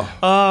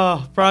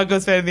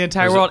Broncos fan in the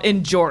entire world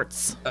in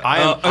jorts.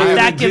 I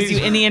That am, gives you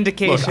any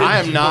indication. look,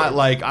 I'm not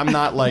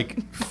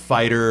like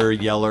fighter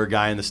yeller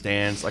guy in the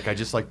stands. Like I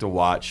just like to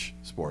watch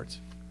sports.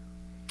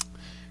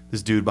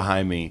 This dude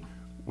behind me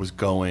was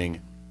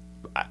going.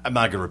 I'm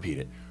not gonna repeat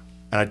it.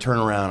 And I turned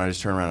around.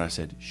 And I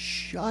said,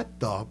 "Shut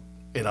the."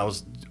 And I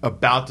was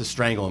about to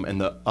strangle him,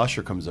 and the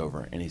usher comes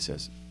over and he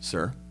says,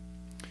 "Sir,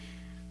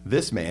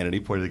 this man, and he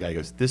pointed to the guy, he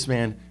goes, this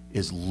man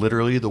is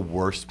literally the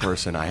worst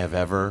person I have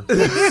ever seen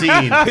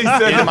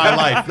in my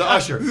life. The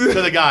usher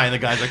to the guy, and the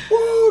guy's like,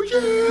 whoa,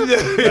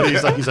 yeah.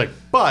 And he's like,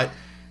 but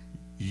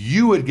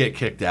you would get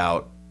kicked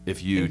out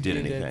if you did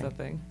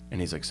anything. And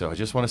he's like, so I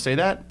just want to say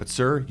that, but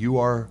sir, you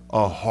are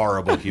a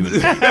horrible human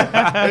being.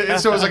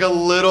 So it was like a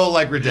little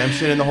like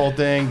redemption in the whole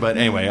thing. But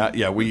anyway, I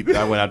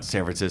went out to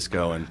San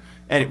Francisco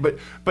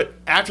but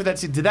after that,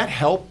 did that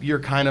help your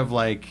kind of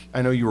like,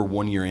 I know you were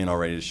 1 year in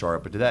already to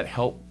Charlotte, but did that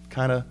help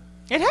kind of?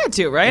 It had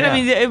to, right? Yeah. I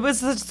mean, it was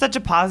such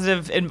a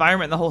positive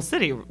environment in the whole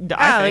city, I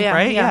think,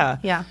 right?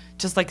 Yeah.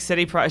 Just like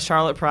City Pride,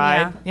 Charlotte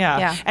Pride.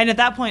 Yeah. And at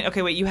that point,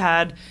 okay, wait, you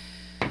had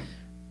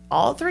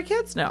all 3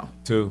 kids? No.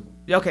 2.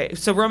 Okay,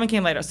 so Roman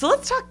came later. So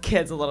let's talk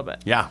kids a little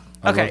bit. Yeah.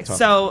 Okay,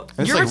 so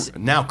it's you're like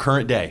now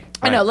current day.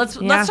 I know. Let's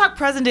talk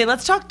present day.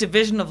 Let's talk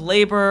division of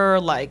labor,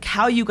 like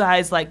how you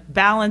guys like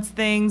balance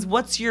things.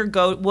 What's your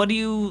what do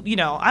you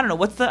I don't know.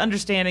 What's the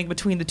understanding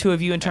between the two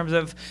of you in terms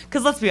of,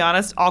 because let's be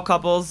honest, all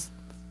couples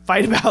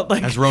fight about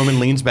like. As Roman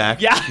leans back.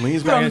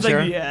 Leans back in the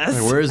chair. Like, yes.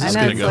 Like, where is this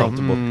going to go?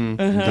 Comfortable.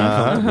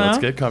 Let's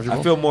get comfortable.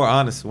 I feel more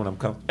honest when I'm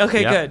comfortable.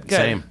 Okay, Yeah, good.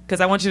 same.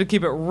 Because I want you to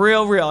keep it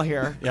real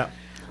here. Yeah.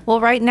 Well,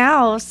 right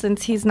now,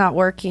 since he's not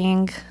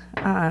working,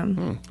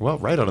 Well,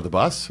 right under the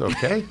bus.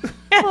 Okay.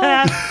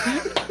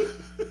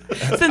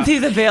 Since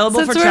he's available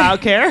Since for we're-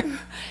 childcare.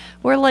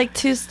 we're like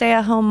 2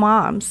 stay-at-home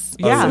moms.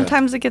 Yeah.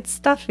 Sometimes it gets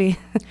stuffy.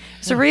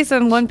 There's a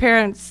reason one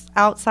parent's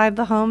outside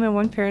the home and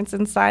one parent's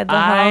inside the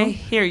I home.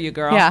 hear you,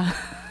 girl. Yeah.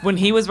 When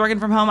he was working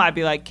from home, I'd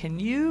be like, can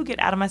you get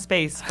out of my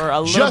space for a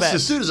little Just bit?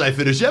 as soon as I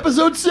finish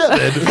episode 7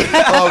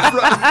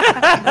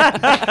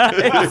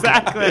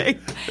 Exactly.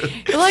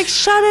 You're like,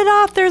 shut it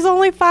off. There's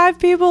only 5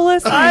 people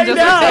listening. I Just-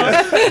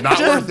 know. Not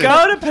Just worth it.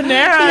 go to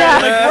Panera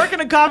and like work in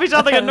a coffee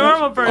shop like a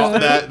normal person. Oh,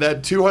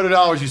 that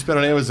 $200 you spent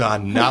on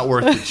Amazon, not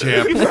worth the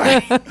champ.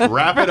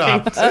 Wrap it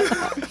up.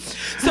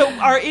 So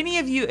are any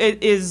of you,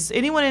 is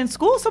anyone in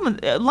school? Someone,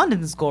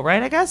 London's in school,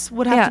 right? I guess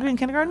would have Yeah. to be in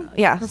kindergarten?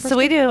 Yeah. So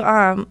we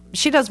do,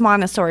 she does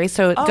Montessori.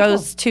 So it Oh,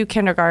 goes to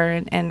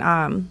kindergarten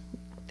and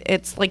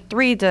it's like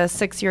 3 to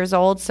 6 years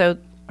old. So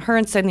her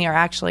and Sydney are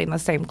actually in the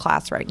same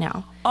class right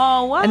now.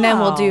 Oh, wow. And then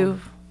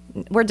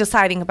we're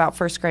deciding about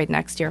first grade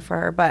next year for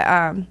her. But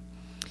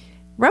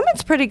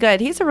Roman's pretty good.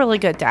 He's a really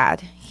good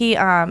dad.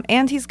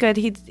 And he's good.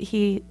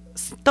 He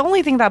the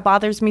only thing that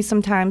bothers me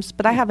sometimes,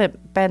 but I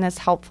haven't been as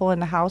helpful in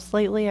the house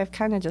lately. I've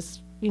kind of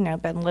just,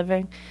 been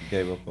living.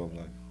 Gave up on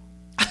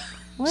life.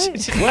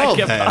 What? Well,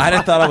 then. I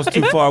didn't thought I was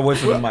too far away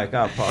from the mic.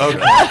 I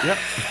apologize. Okay. Yep.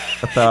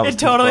 I thought I was It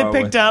too totally far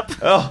picked away. up.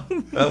 Oh,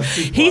 that was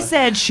too He far.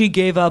 said she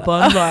gave up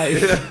on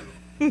life.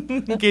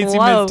 In case you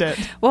Whoa. missed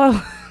it.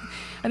 Whoa.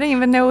 I didn't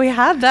even know we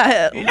had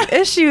that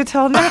issue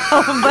till now,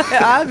 but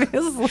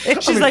obviously.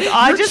 She's like,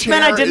 I Your just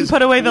meant I chair didn't is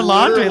put away the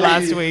laundry literally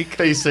last week.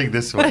 Facing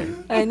this way.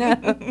 I know.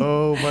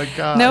 Oh my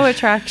god. No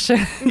attraction.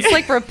 It's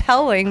like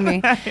repelling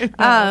me.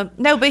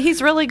 No, but he's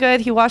really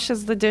good. He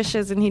washes the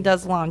dishes and he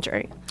does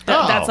laundry.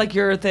 Oh. That's like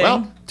your thing.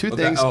 Well, two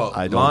Okay, things. oh,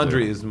 I don't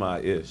laundry do. is my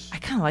ish. I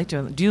kind of like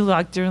doing. Do you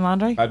like doing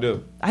laundry? I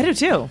do. I do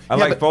too. I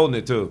Yeah, like but- folding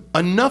it too.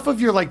 Enough of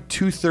your like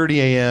 2:30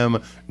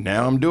 a.m.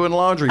 Now I'm doing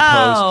laundry posts.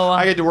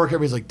 I get to work.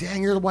 Everybody's like,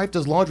 "Dang, your wife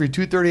does laundry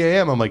 2:30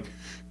 a.m." I'm like,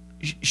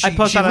 I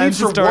post she on leaves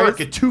Insta for work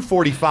stories.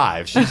 at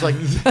 2:45. She's like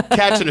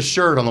catching a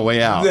shirt on the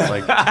way out.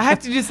 Like, I have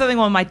to do something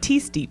while my tea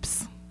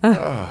steeps.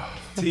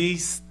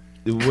 Teas.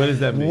 What does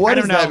that mean? What I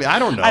does don't know. that mean? I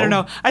don't know. I don't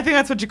know. I think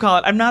that's what you call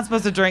it. I'm not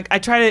supposed to drink. I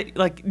try to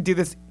like do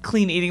this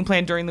clean eating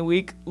plan during the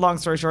week. Long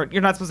story short,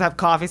 you're not supposed to have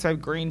coffee, so I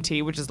have green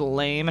tea, which is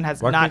lame and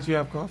has Why not. can't you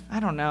have coffee? I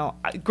don't know.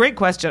 Great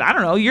question. I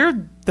don't know. You're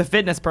the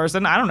fitness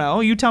person. I don't know.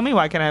 You tell me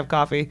why can't I have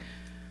coffee?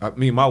 I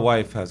mean, my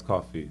wife has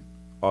coffee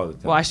all the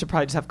time. Well, I should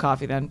probably just have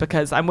coffee then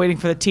because I'm waiting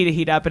for the tea to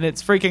heat up and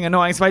it's freaking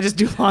annoying. So I just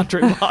do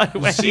laundry while it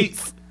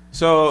waits.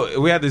 So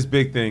we had this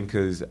big thing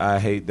because I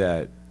hate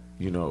that,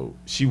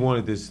 she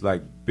wanted this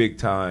like big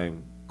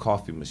time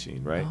coffee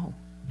machine, right? Oh.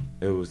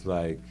 It was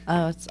like,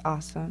 Oh, it's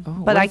awesome. Oh,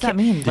 but what I does that can't.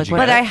 mean? Did Like, you what-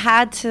 But get I it?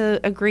 had to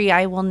agree.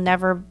 I will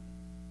never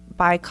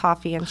buy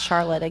coffee in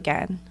Charlotte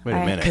again. Wait a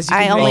minute. 'Cause you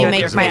I can only make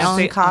make your my own own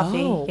say-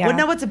 coffee. Oh. Yeah. Well,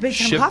 no, what's a big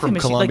time Shipped coffee from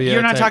machine? Colombia, like, you're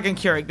I not think. talking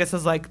Keurig. This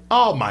is like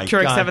Oh my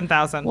Keurig god.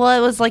 7000. Well,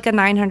 it was like a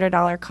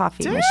 $900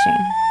 coffee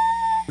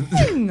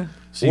machine.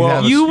 So you,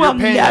 Well, have you will you're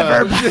paying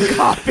never a buy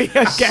coffee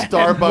again.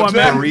 Starbucks woman.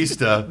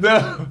 barista.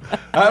 no,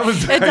 I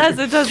was It does.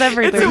 It does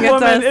everything. It's a It woman.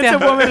 does, It's yeah. a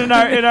woman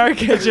in our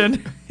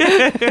kitchen.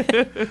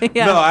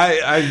 Yeah. No,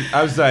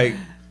 I was like,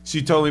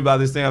 she told me about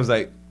this thing. I was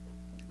like,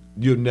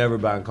 you're never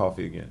buying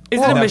coffee again.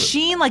 Is it a Never.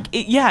 machine? Like,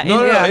 yeah.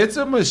 No, yeah. it's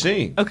a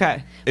machine.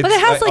 Okay. It's But it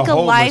has like a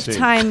whole machine.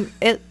 lifetime.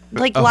 It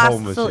like A whole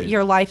lasts machine.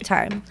 your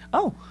lifetime.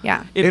 Oh,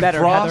 Yeah. it, It better,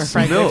 Heather, froths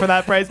frankly, milk. for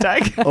that price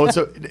tag. Oh,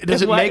 so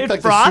does it What? make It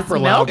like the froths super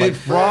milk? loud? Like, It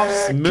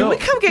froths Can we milk.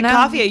 come get No,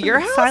 coffee at your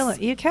house?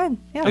 Silent. You can.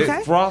 Yeah.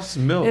 It froths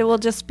milk. It will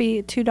just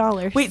be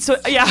 $2. Wait, so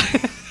yeah,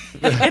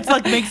 it's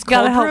like makes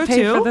Gotta cold help brew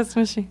pay too. for this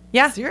machine.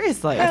 Yeah.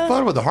 Seriously. I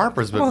thought about the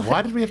Harpers, but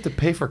why did we have to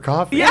pay for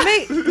coffee? Yeah.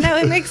 No,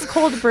 it makes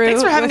cold brew.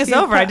 Thanks for having if us you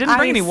over. I put didn't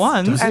bring any ice.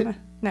 ones. Does it?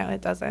 No, it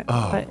doesn't.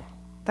 Oh. But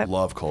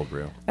Love cold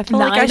brew. I feel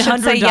like I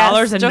should say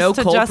yes, and just no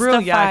to cold brew. Yeah,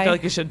 I justify. feel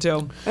like you should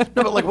too. No,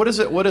 but like, what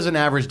does an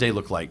average day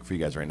look like for you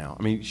guys right now?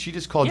 I mean, she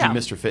just called Yeah. you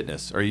Mr.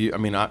 Fitness. Are you? I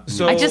mean,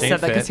 So- I just staying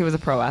said that because fit? he was a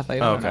pro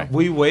athlete. I Oh, don't okay. know.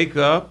 We wake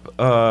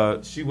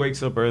up. She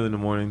wakes up early in the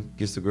morning,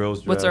 gets the girls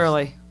dressed. What's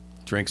early?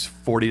 Drinks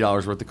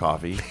 $40 worth of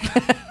coffee.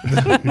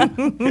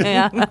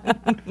 Yeah.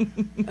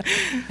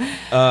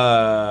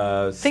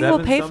 I think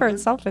we'll pay for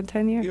itself in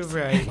 10 years. You're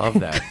right. Love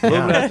that. A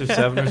little bit Yeah. after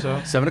 7 or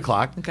so.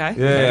 7:00. Okay. Yeah, Gets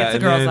the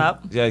and girls then-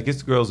 up. Yeah, it gets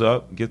the girls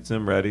up, gets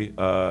them ready.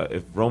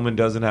 If Roman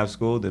doesn't have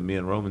school, then me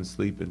and Roman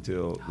sleep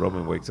until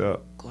Roman wakes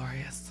up,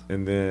 Glorious.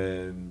 and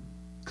then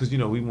because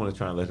we want to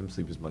try and let him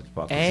sleep as much as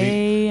possible.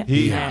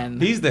 Amen.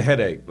 He's the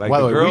headache. Like By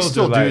the the way, we girls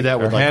still are do like, that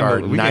with, are like, our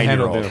handled- we can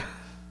handle 9-year-old. them.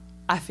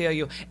 I feel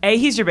you. A,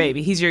 he's your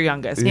baby. He's your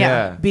youngest.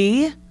 Yeah.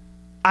 B,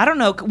 I don't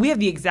know. We have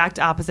the exact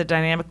opposite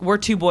dynamic. We're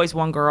 2 boys,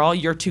 1 girl.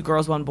 You're 2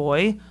 girls, 1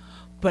 boy.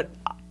 But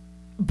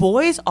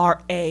boys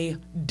are a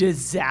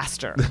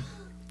disaster.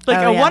 Like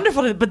Oh, a yeah.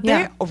 wonderful, but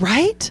Yeah. they're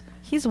right.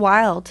 He's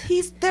wild.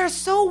 They're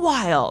so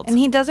wild. And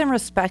he doesn't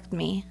respect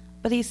me.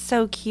 But he's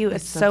so cute.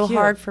 It's so so cute.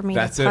 hard for me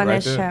That's to it right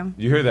punish there. him.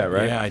 You hear that,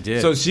 right? Yeah, I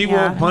did. So she Yeah.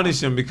 won't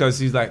punish him because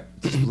he's like,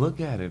 just look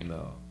at him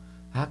though.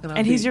 How can I?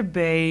 And be? he's your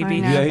baby. I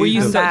know. Yeah, Were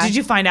you he's so, the- did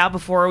you find out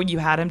before you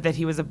had him that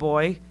he was a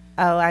boy?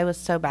 Oh, I was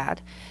so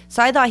bad.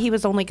 So I thought he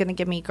was only going to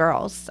give me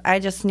girls. I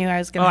just knew I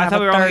was going Oh, to I have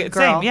thought we a were only third the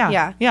girl. same.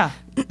 Yeah. Yeah.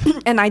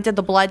 And I did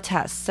the blood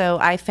test, so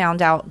I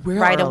found out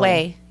Real right early.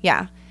 away.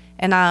 Yeah.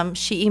 And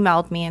she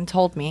emailed me and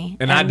told me.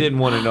 And I didn't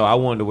want to know. I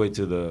wanted to wait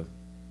till the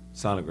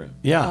sonogram.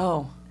 Yeah.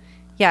 Oh.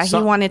 Yeah, So-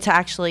 he wanted to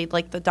actually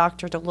like the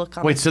doctor to look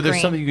on. Wait, the so there's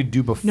screen. something you could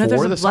do before No,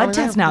 there's the a blood sonogram?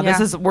 test now.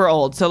 Yeah. We're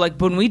old, so like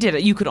when we did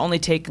it, you could only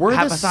take We're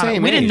half the a sonogram.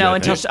 same We didn't age, know I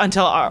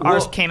until think.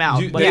 ours came out.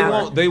 They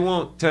whatever.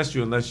 won't test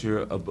you unless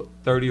you're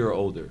 30 or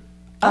older.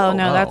 Oh,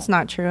 no, Oh. that's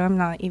not true. I'm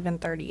not even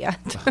 30 yet.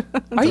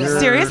 Are you You're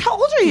serious? How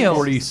old are you?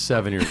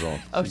 47 years old.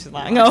 Oh, she's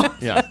lying. Oh,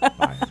 Yeah.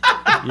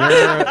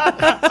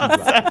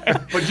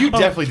 But you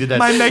definitely did that.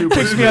 my neck super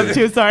picks me up smooth.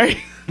 too.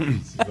 Sorry. You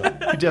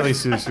definitely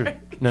super.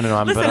 No, but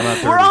I'm not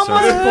 30. We're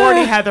almost so.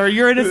 40, Heather.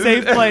 You're in a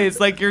safe place.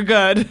 Like you're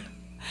good.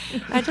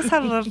 I just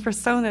have a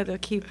persona to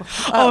keep I'm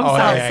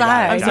sorry.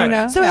 I got it. you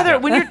know? So Heather,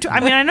 when you're, I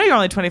mean, I know you're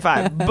only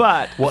 25,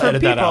 but We'll for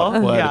edit people, that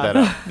out. We'll yeah, edit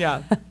that out.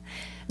 yeah.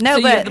 No, So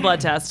you but did the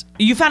blood test.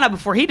 You found out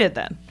before he did,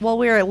 then. well,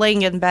 we were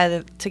laying in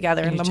bed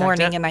together in you the checked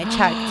morning, it? and I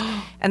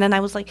checked, and then I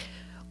was like,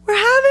 "We're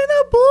having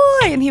a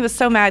boy," and he was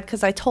so mad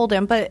because I told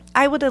him, but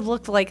I would have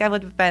looked like I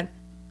would have been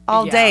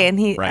all Yeah. day, and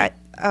he, Right.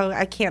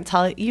 I can't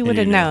tell it. You would you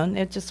have knew. known.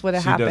 It just would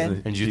have She happened.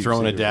 doesn't. And you Keep throw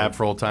in a secret dab from-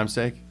 for old time's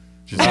sake?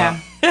 Just, Yeah,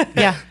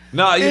 yeah.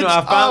 No, I It's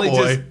finally a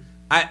boy. just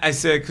I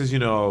said because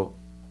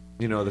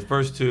the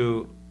first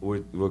 2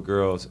 were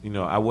girls.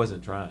 I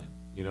wasn't trying.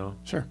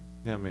 Sure.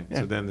 Yeah, I mean. Yeah.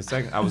 So then the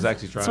second, I was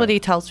actually trying. That's what he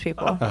tells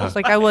people. It's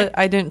like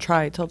I didn't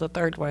try till the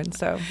third one,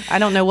 so I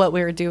don't know what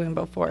we were doing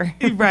before.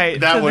 Right.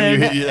 That so one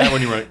then-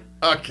 you were like,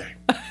 okay.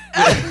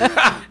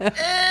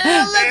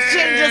 Let's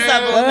change this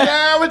up a little bit.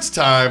 Now it's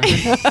time.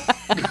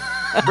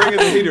 Bringing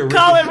the heater. Ricky.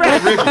 Call it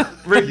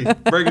Ricky,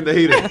 bringing the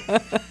heater.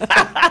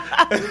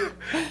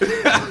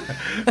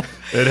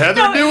 And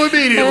Heather knew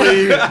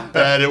immediately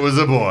that it was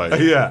a boy.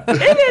 Yeah.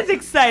 It is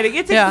exciting.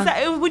 It's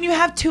Yeah. when you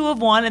have 2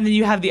 of one and then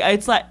you have the.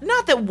 It's like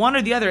not that one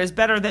or the other is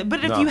better than,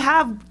 but if No. you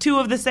have 2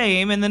 of the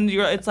same and then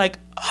it's like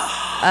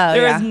Oh,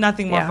 there yeah. is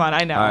nothing more Yeah. fun.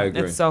 I know. I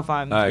agree. It's so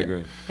fun. I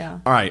agree. Yeah.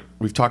 All right,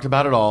 we've talked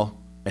about it all,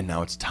 and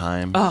now it's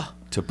time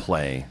to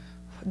play.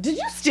 Did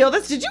you steal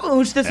this? Did you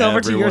ooch this over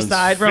to your Everyone's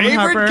side, Roman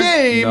favorite Harper?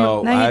 game.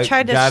 No, No, he I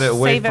tried to got it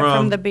away save it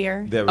from the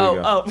beer. There we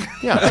go. Oh,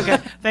 Yeah. okay.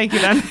 Thank you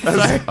then.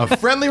 Sorry. A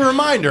friendly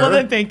reminder Well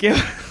then, thank you.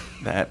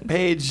 that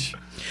Paige.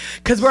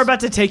 Because we're about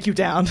to take you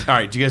down. All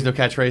right, do you guys know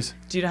catchphrase?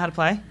 Do you know how to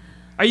play?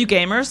 Are you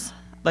gamers?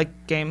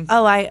 Like game?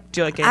 Oh, Do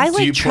you like games? I Do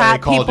like you play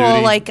trap Call of people.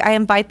 Duty? Like I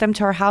invite them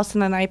to our house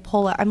and then I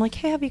pull it. I'm like,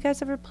 hey, have you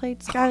guys ever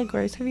played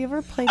categories? Have you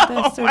ever played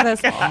this or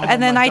this?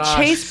 And then I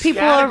chase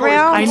people Categories.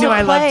 around. I to knew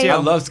I loved play. you. I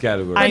love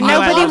categories. I But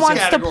know I nobody love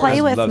wants to categories.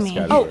 play with Loves me.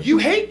 categories. You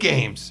hate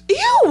games.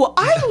 Ew!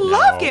 I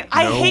love games.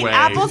 I no hate way.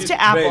 apples to Babe,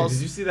 apples.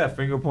 did you see that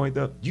finger point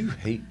up? You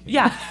hate games.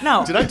 Yeah,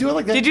 no. Did I do it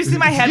like that? Did you see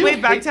my head You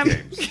wave back hate to him?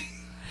 games.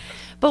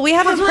 But we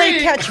haven't played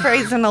Three.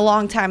 catchphrase in a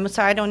long time,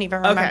 so I don't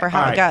even remember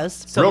how All it right.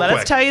 goes. So Real let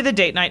quick. us tell you the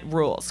date night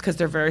rules because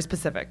they're very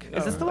specific.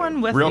 Is this the one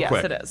with? Real yes,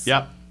 quick. it is.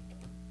 Yep.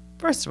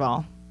 First of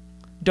all,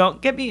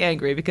 don't get me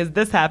angry because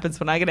this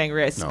happens when I get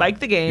angry. I spike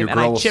the game Your and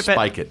girl I will chip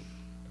spike it.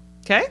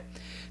 Okay.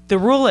 The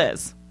rule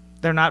is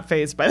they're not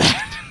phased by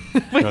that.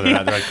 No, they're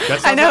not. They're like,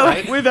 that sounds I know.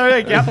 right. They're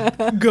like,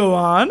 yep. Go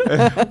on.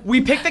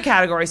 We pick the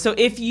category. So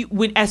if you,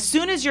 as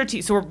soon as your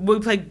team, so we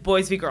play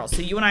boys v girls.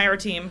 So you and I are a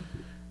team.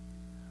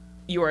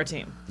 You are a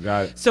team.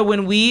 Got it. So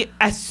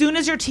as soon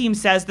as your team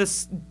says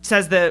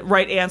the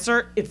right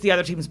answer, it's the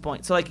other team's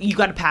point. So like you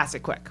got to pass it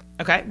quick.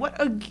 Okay. What?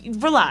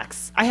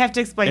 Relax. I have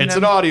to explain. It's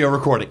them. an audio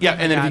recording. Yeah,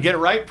 and then if you God. get it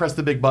right, press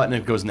the big button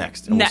and it goes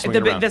next. And we'll swing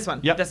it around. This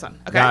one. Yep. This one.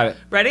 Okay. Got it.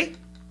 Ready?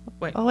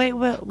 Wait. Oh wait.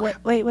 What's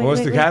Wait, the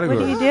What category?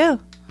 do you do?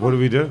 What do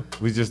we do?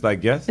 We just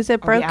like guess? Is it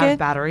Are we out of broken?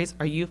 batteries?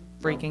 Are you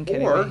freaking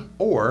kidding me?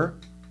 Or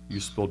you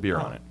spilled beer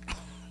on it.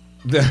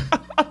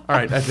 All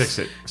right, I fixed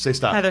it. Say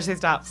stop. Heather, say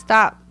stop.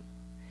 Stop.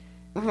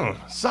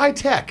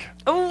 Sci-tech.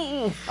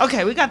 Oh,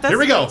 okay, we got this. Here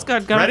we go. That's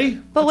good. Go. Ready?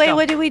 But Let's wait, go.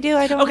 what do we do?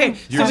 I don't Okay, know.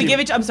 so we give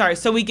each. I'm sorry.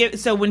 So we give.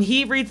 So when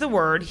he reads the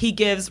word, he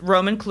gives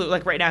Roman clue.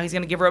 Like right now, he's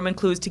going to give Roman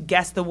clues to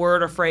guess the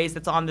word or phrase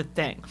that's on the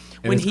thing.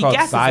 And When it's he called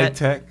guesses side it,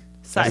 tech.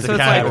 so That's it's the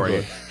category.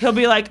 like he'll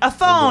be like a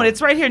phone.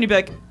 It's right here, and you'd be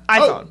like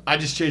iPhone. Oh, I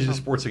just changed the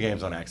sports and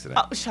games on accident.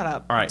 Oh, shut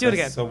up. All right, do it that's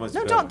again. so much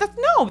no, better. don't.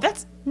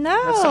 That's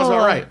No. That sounds all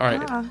right. All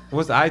right.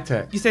 What's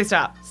iTech? You say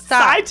stop.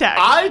 Stop. Sci-tech.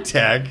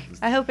 I-tech.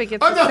 I hope it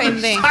gets Oh, the no, same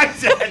thing.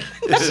 Sci-tech.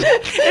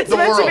 It's The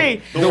meant world. to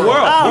be. The The world.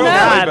 world. Oh, World,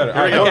 God. way better. All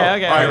right, Here we go.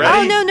 Okay. All right,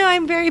 Oh, ready? no,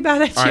 I'm very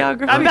bad at All right.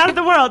 geography. I'm bad at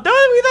the world. No,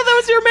 we thought that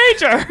was your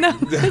major. No.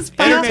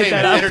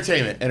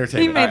 Entertainment.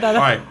 He made that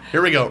All up. right,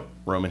 here we go.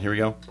 Roman, here we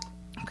go.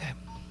 Okay.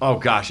 Oh,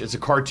 gosh. It's a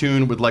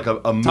cartoon with like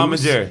a moose Tom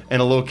and Jerry.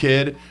 and a little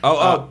kid.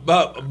 But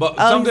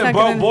something he's not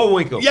gonna-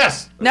 Bullwinkle.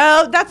 Yes.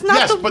 No, that's not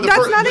Yes, the. but the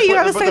That's fir- not it. You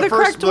got to but say the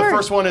correct The word.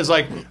 first one is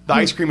like the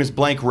ice cream is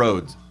blank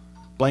roads.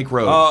 Blank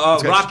road.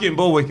 It's got- Rocky and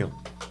Bullwinkle.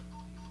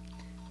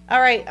 All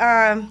right.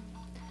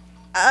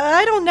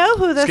 I don't know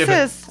who this Skip it.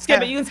 is.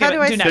 Skip it. You can skip How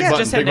do it. I Do skip? next. button,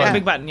 Just hit big the button.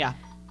 big button. Yeah.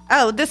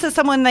 Oh, this is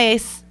someone they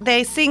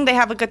sing. They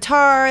have a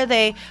guitar.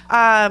 They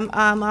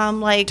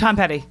like Tom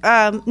Petty.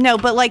 no,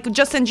 but like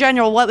just in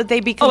general, what would they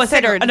be Oh, a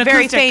singer, considered? an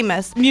Very acoustic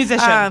famous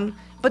musician.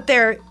 but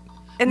they're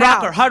an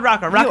Rocker, out. hard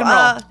rocker, rock You, and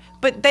roll.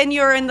 But then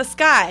you're in the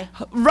sky.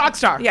 Rock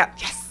star. Yeah.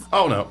 Yes.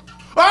 Oh, no.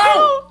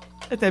 Oh!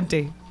 It's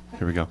empty.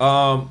 Here we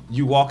go.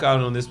 You walk out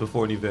on this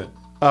before an event.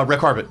 Red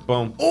carpet.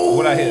 Boom. Oh,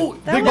 What I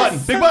hit? Big was button.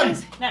 so Big button.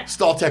 nice. Next.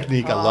 Stall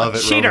technique. I love it.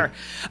 Cheater. Roman.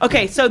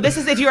 Okay, so this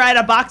is if you're at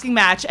a boxing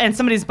match and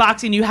somebody's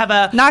boxing, you have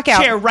a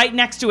Knockout. chair right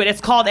next to it. It's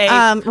called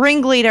a.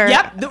 Ringleader.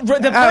 Yep.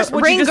 The first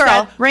what ring you just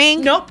girl. said.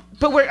 Ring. Nope.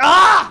 But we're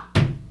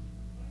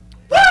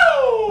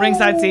Woo!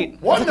 ringside seat.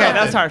 One Okay,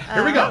 that's nothing. hard.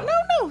 Here we go.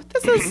 No.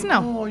 This is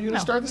no. Oh, you gonna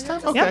no. start this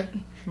time? Okay. Yep.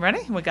 Ready?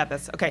 We got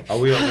this. Okay. Are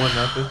we on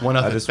 1-0?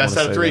 1-0. I just Best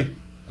wanna out of say three.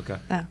 that.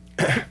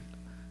 Okay.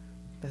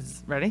 This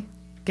is ready.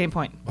 Game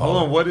point. Hold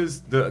on. What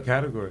is the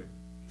category?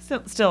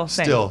 Still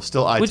same.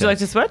 Still I-tech. Would you like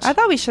to switch? I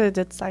thought we should have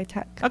did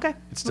sci-tech. Okay.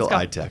 It's still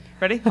let's go. I-tech.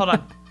 Ready? Hold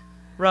on.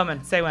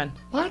 Roman, say when.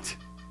 What?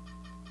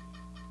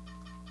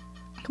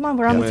 Come on,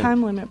 we're on the Win.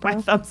 time limit, bro.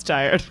 My thumb's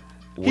tired.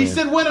 He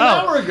said when an Oh.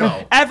 hour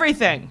ago.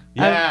 Everything.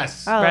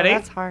 Yes. Oh, Ready?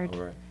 that's hard.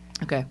 All right.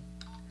 Okay.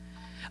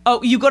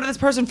 Oh, you go to this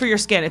person for your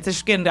skin. It's a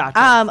skin doctor.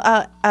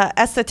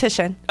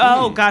 Esthetician.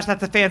 Oh gosh,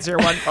 that's a fancier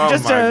one. Oh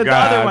Just my the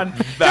God. other one.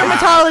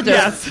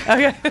 Dermatologist. Yes.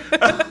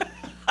 Okay.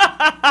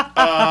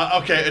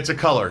 Okay, it's a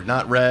color,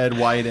 not red,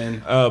 white,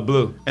 and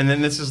Blue. and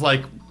then this is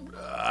like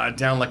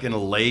down like in a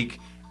lake.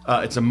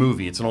 It's a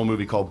movie. It's an old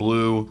movie called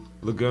Blue.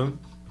 Lagoon.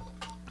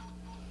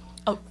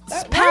 Oh,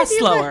 pass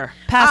slower.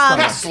 Pass slower.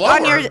 Pass slower.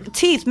 On your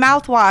teeth,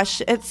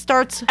 mouthwash. It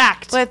starts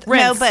Act. with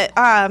Rinse. no,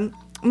 but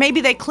maybe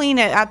they clean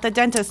it at the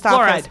dentist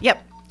office. Fluoride.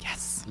 Yep.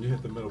 Yes. You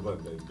hit the middle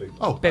button, baby. Big.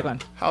 Oh, Big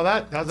one. How's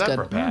that good.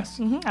 for a pass?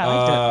 I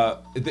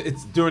liked it.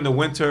 It's during the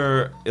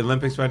Winter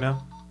Olympics right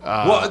now.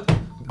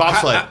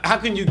 Bobsled. How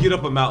can you get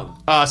up a mountain?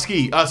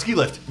 Ski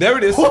lift. There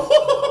it is.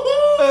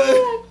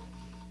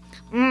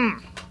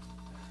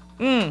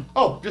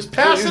 Oh, just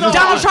pass it on.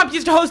 Donald Trump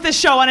used to host this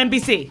show on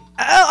NBC.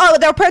 Oh,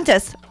 The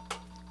Apprentice.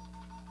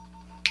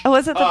 Oh,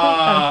 was it The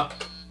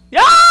Apprentice?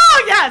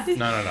 Oh, yes.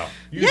 No.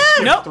 You Yes.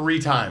 skipped Nope. 3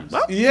 times.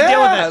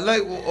 Yeah.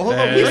 Like, hold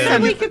on. You Hey.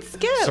 said we could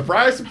skip.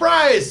 Surprise,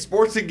 surprise!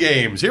 Sports and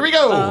games. Here we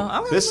go.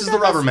 okay, This we is got the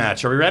rubber this.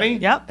 match. Are we ready?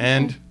 Yep.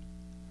 And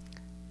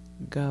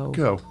Go.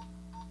 go.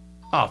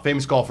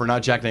 Famous golfer,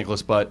 not Jack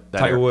Nicklaus, but that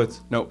Tiger era.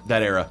 Woods. No,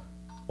 that era.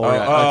 Oh,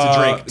 yeah. It's a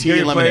drink. Tea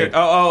and lemonade.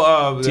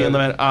 Tea and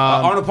lemonade.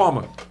 Arnold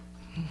Palmer.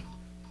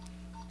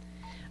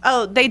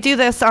 Oh, they do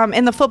this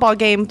in the football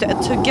game to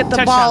get the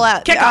Touchdown. ball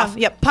out. Kickoff.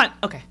 Yep. Punt.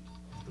 Okay.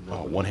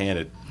 Oh,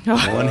 one-handed.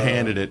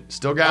 One-handed it.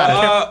 Still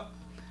got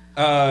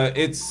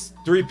It's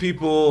 3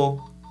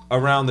 people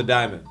around the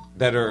diamond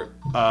that are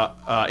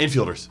it.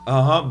 Infielders.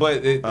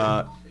 but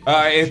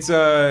it's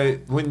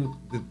when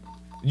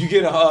you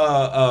get a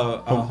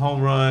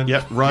home run.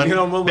 Yep. Run. You get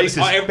a home run, but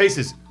Bases.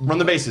 Bases. Run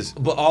the bases.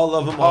 But all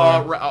of them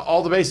are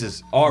All the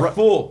bases.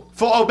 full.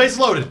 Full. Oh, base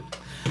loaded.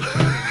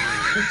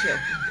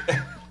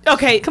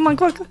 Okay. Come on,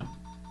 quick.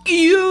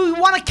 You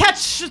want to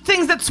catch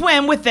things that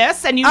swim with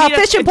this, and you need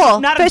fishing a, pole.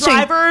 not Fishing.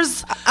 a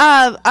driver's.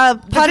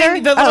 Putter.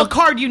 The little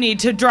card you need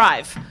to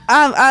drive.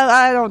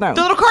 I don't know.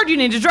 The little card you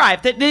need to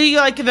drive. That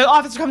like the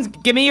officer comes,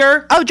 give me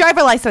your. Oh,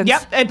 driver license.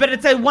 Yep, but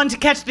it's a one to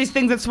catch these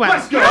things that swim.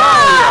 Let's go.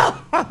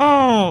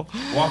 Oh.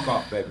 Walk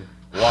off, baby.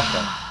 Walk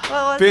off. What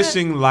was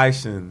Fishing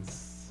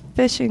license. it?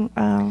 Fishing.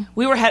 Oh,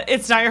 We were.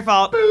 It's not your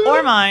fault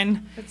or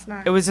mine. it's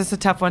not. It was just a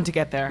tough one to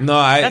get there. No,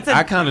 That's a-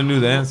 I kind of knew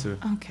the answer.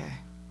 Okay.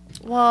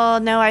 Well,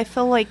 no, I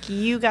feel like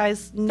you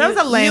guys knew, was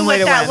a lame knew way what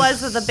to that win.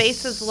 was with the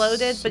bases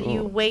loaded, but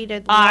you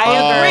waited. I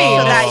longer agree. So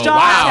The that stall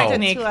you got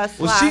technique. to us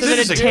Well, last. she's This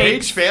is it a takes-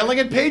 page failing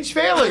and page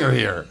failing are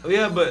here.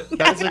 Yeah, but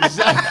That's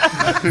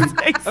exactly.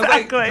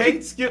 Exactly.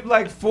 they skipped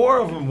like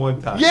 4 of them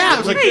one time. Yeah, I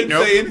was like, Didn't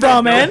nope. say anything.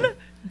 Roman,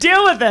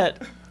 deal with it.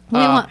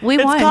 We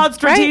It's won. called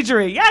strategery.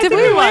 Right? Yeah, I Did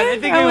think we we won. I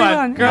win? think Oh, we we won.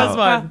 won. Girls No.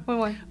 won. We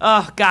won.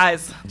 Oh,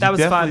 guys, that was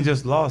Definitely fun.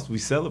 just lost. We No,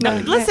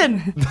 celebrated.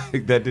 listen,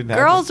 that didn't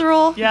happen. Girls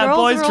rule. yeah, Girls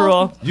boys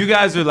rule. You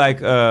guys are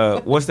like,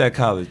 what's that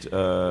college?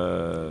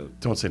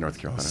 Don't say North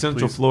Carolina.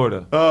 Central please.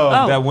 Florida.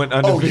 Oh. That went Oh,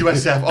 undefeated.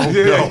 USF.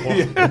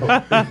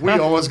 Oh, no. We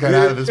almost got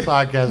out of this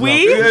podcast.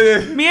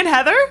 Me and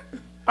Heather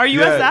are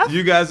USF. Yeah,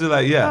 you guys are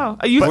like, yeah. Oh,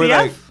 a UCF? We're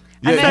like,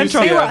 And then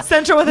Central, they were-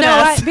 Central with an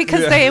No, S.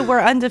 because they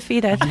were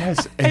undefeated.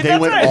 Yes, and Hey, they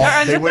that's went right.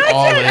 all. They went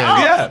all in.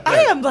 Yeah. I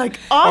am like,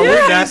 Oh, oh, we're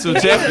yeah. national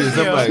champions.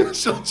 I'm like,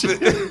 So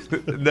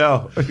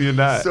no, you're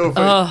not.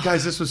 funny,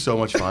 guys. This was so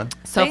much fun.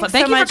 So fun. Thanks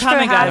Thank so you for much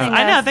coming, guys. having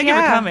I know. us. Thank you for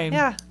Yeah, coming.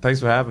 Yeah. Thanks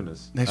for having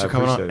us. Thanks I for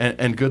coming on, appreciate it.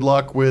 and good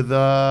luck with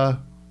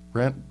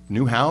rent,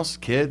 new house,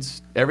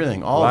 kids,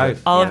 everything, all Life. of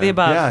it. All of the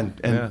above. Yeah, and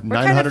Yeah. We're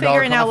 $900 kind of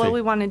figuring out coffee. what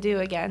we want to do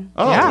again.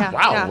 Oh Yeah.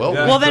 wow! Yeah. Well,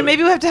 Yeah. Well, then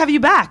maybe we have to have you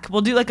back.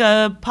 We'll do like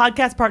a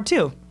podcast part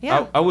 2.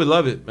 Yeah. I would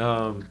love it.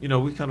 You know,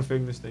 we kind of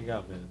figuring this thing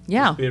out, man.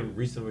 Yeah. Just being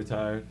recently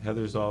retired.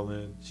 Heather's all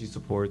in. She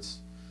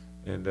supports,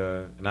 and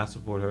I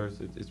support her.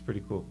 So it's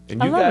pretty cool.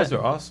 And I you love guys it.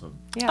 are awesome.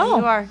 Yeah, Oh.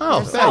 you are. Oh,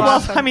 You're so thanks. Oh, well,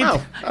 awesome. I mean, Oh.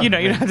 you know,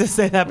 you don't have to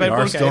say that, we but are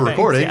okay, still thanks.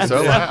 recording, Yeah. so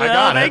I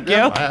got Thank it. you.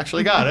 Yep, I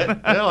actually got it. Yeah,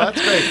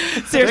 that's great.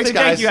 Seriously, Thanks,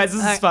 thank you guys.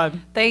 This All is right.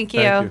 fun. Thank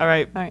you. Thank you. All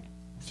right. All right.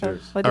 So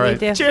Cheers. what do All we right.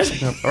 do?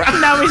 Cheers. All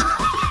right.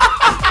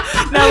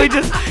 Now we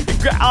just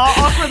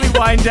awkwardly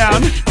wind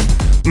down.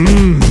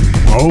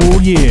 Oh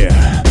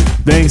yeah.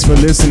 Thanks for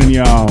listening,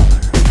 y'all.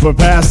 For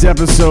past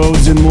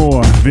episodes and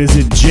more,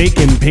 visit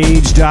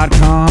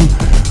jakeandpage.com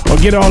or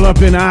get all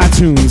up in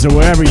iTunes or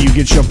wherever you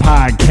get your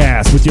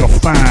podcast with your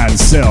fine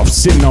self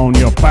sitting on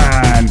your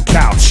fine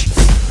couch.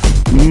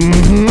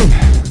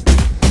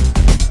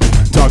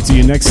 Talk to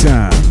you next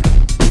time.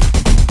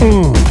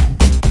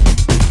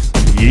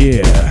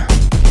 Yeah.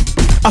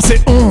 I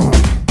said,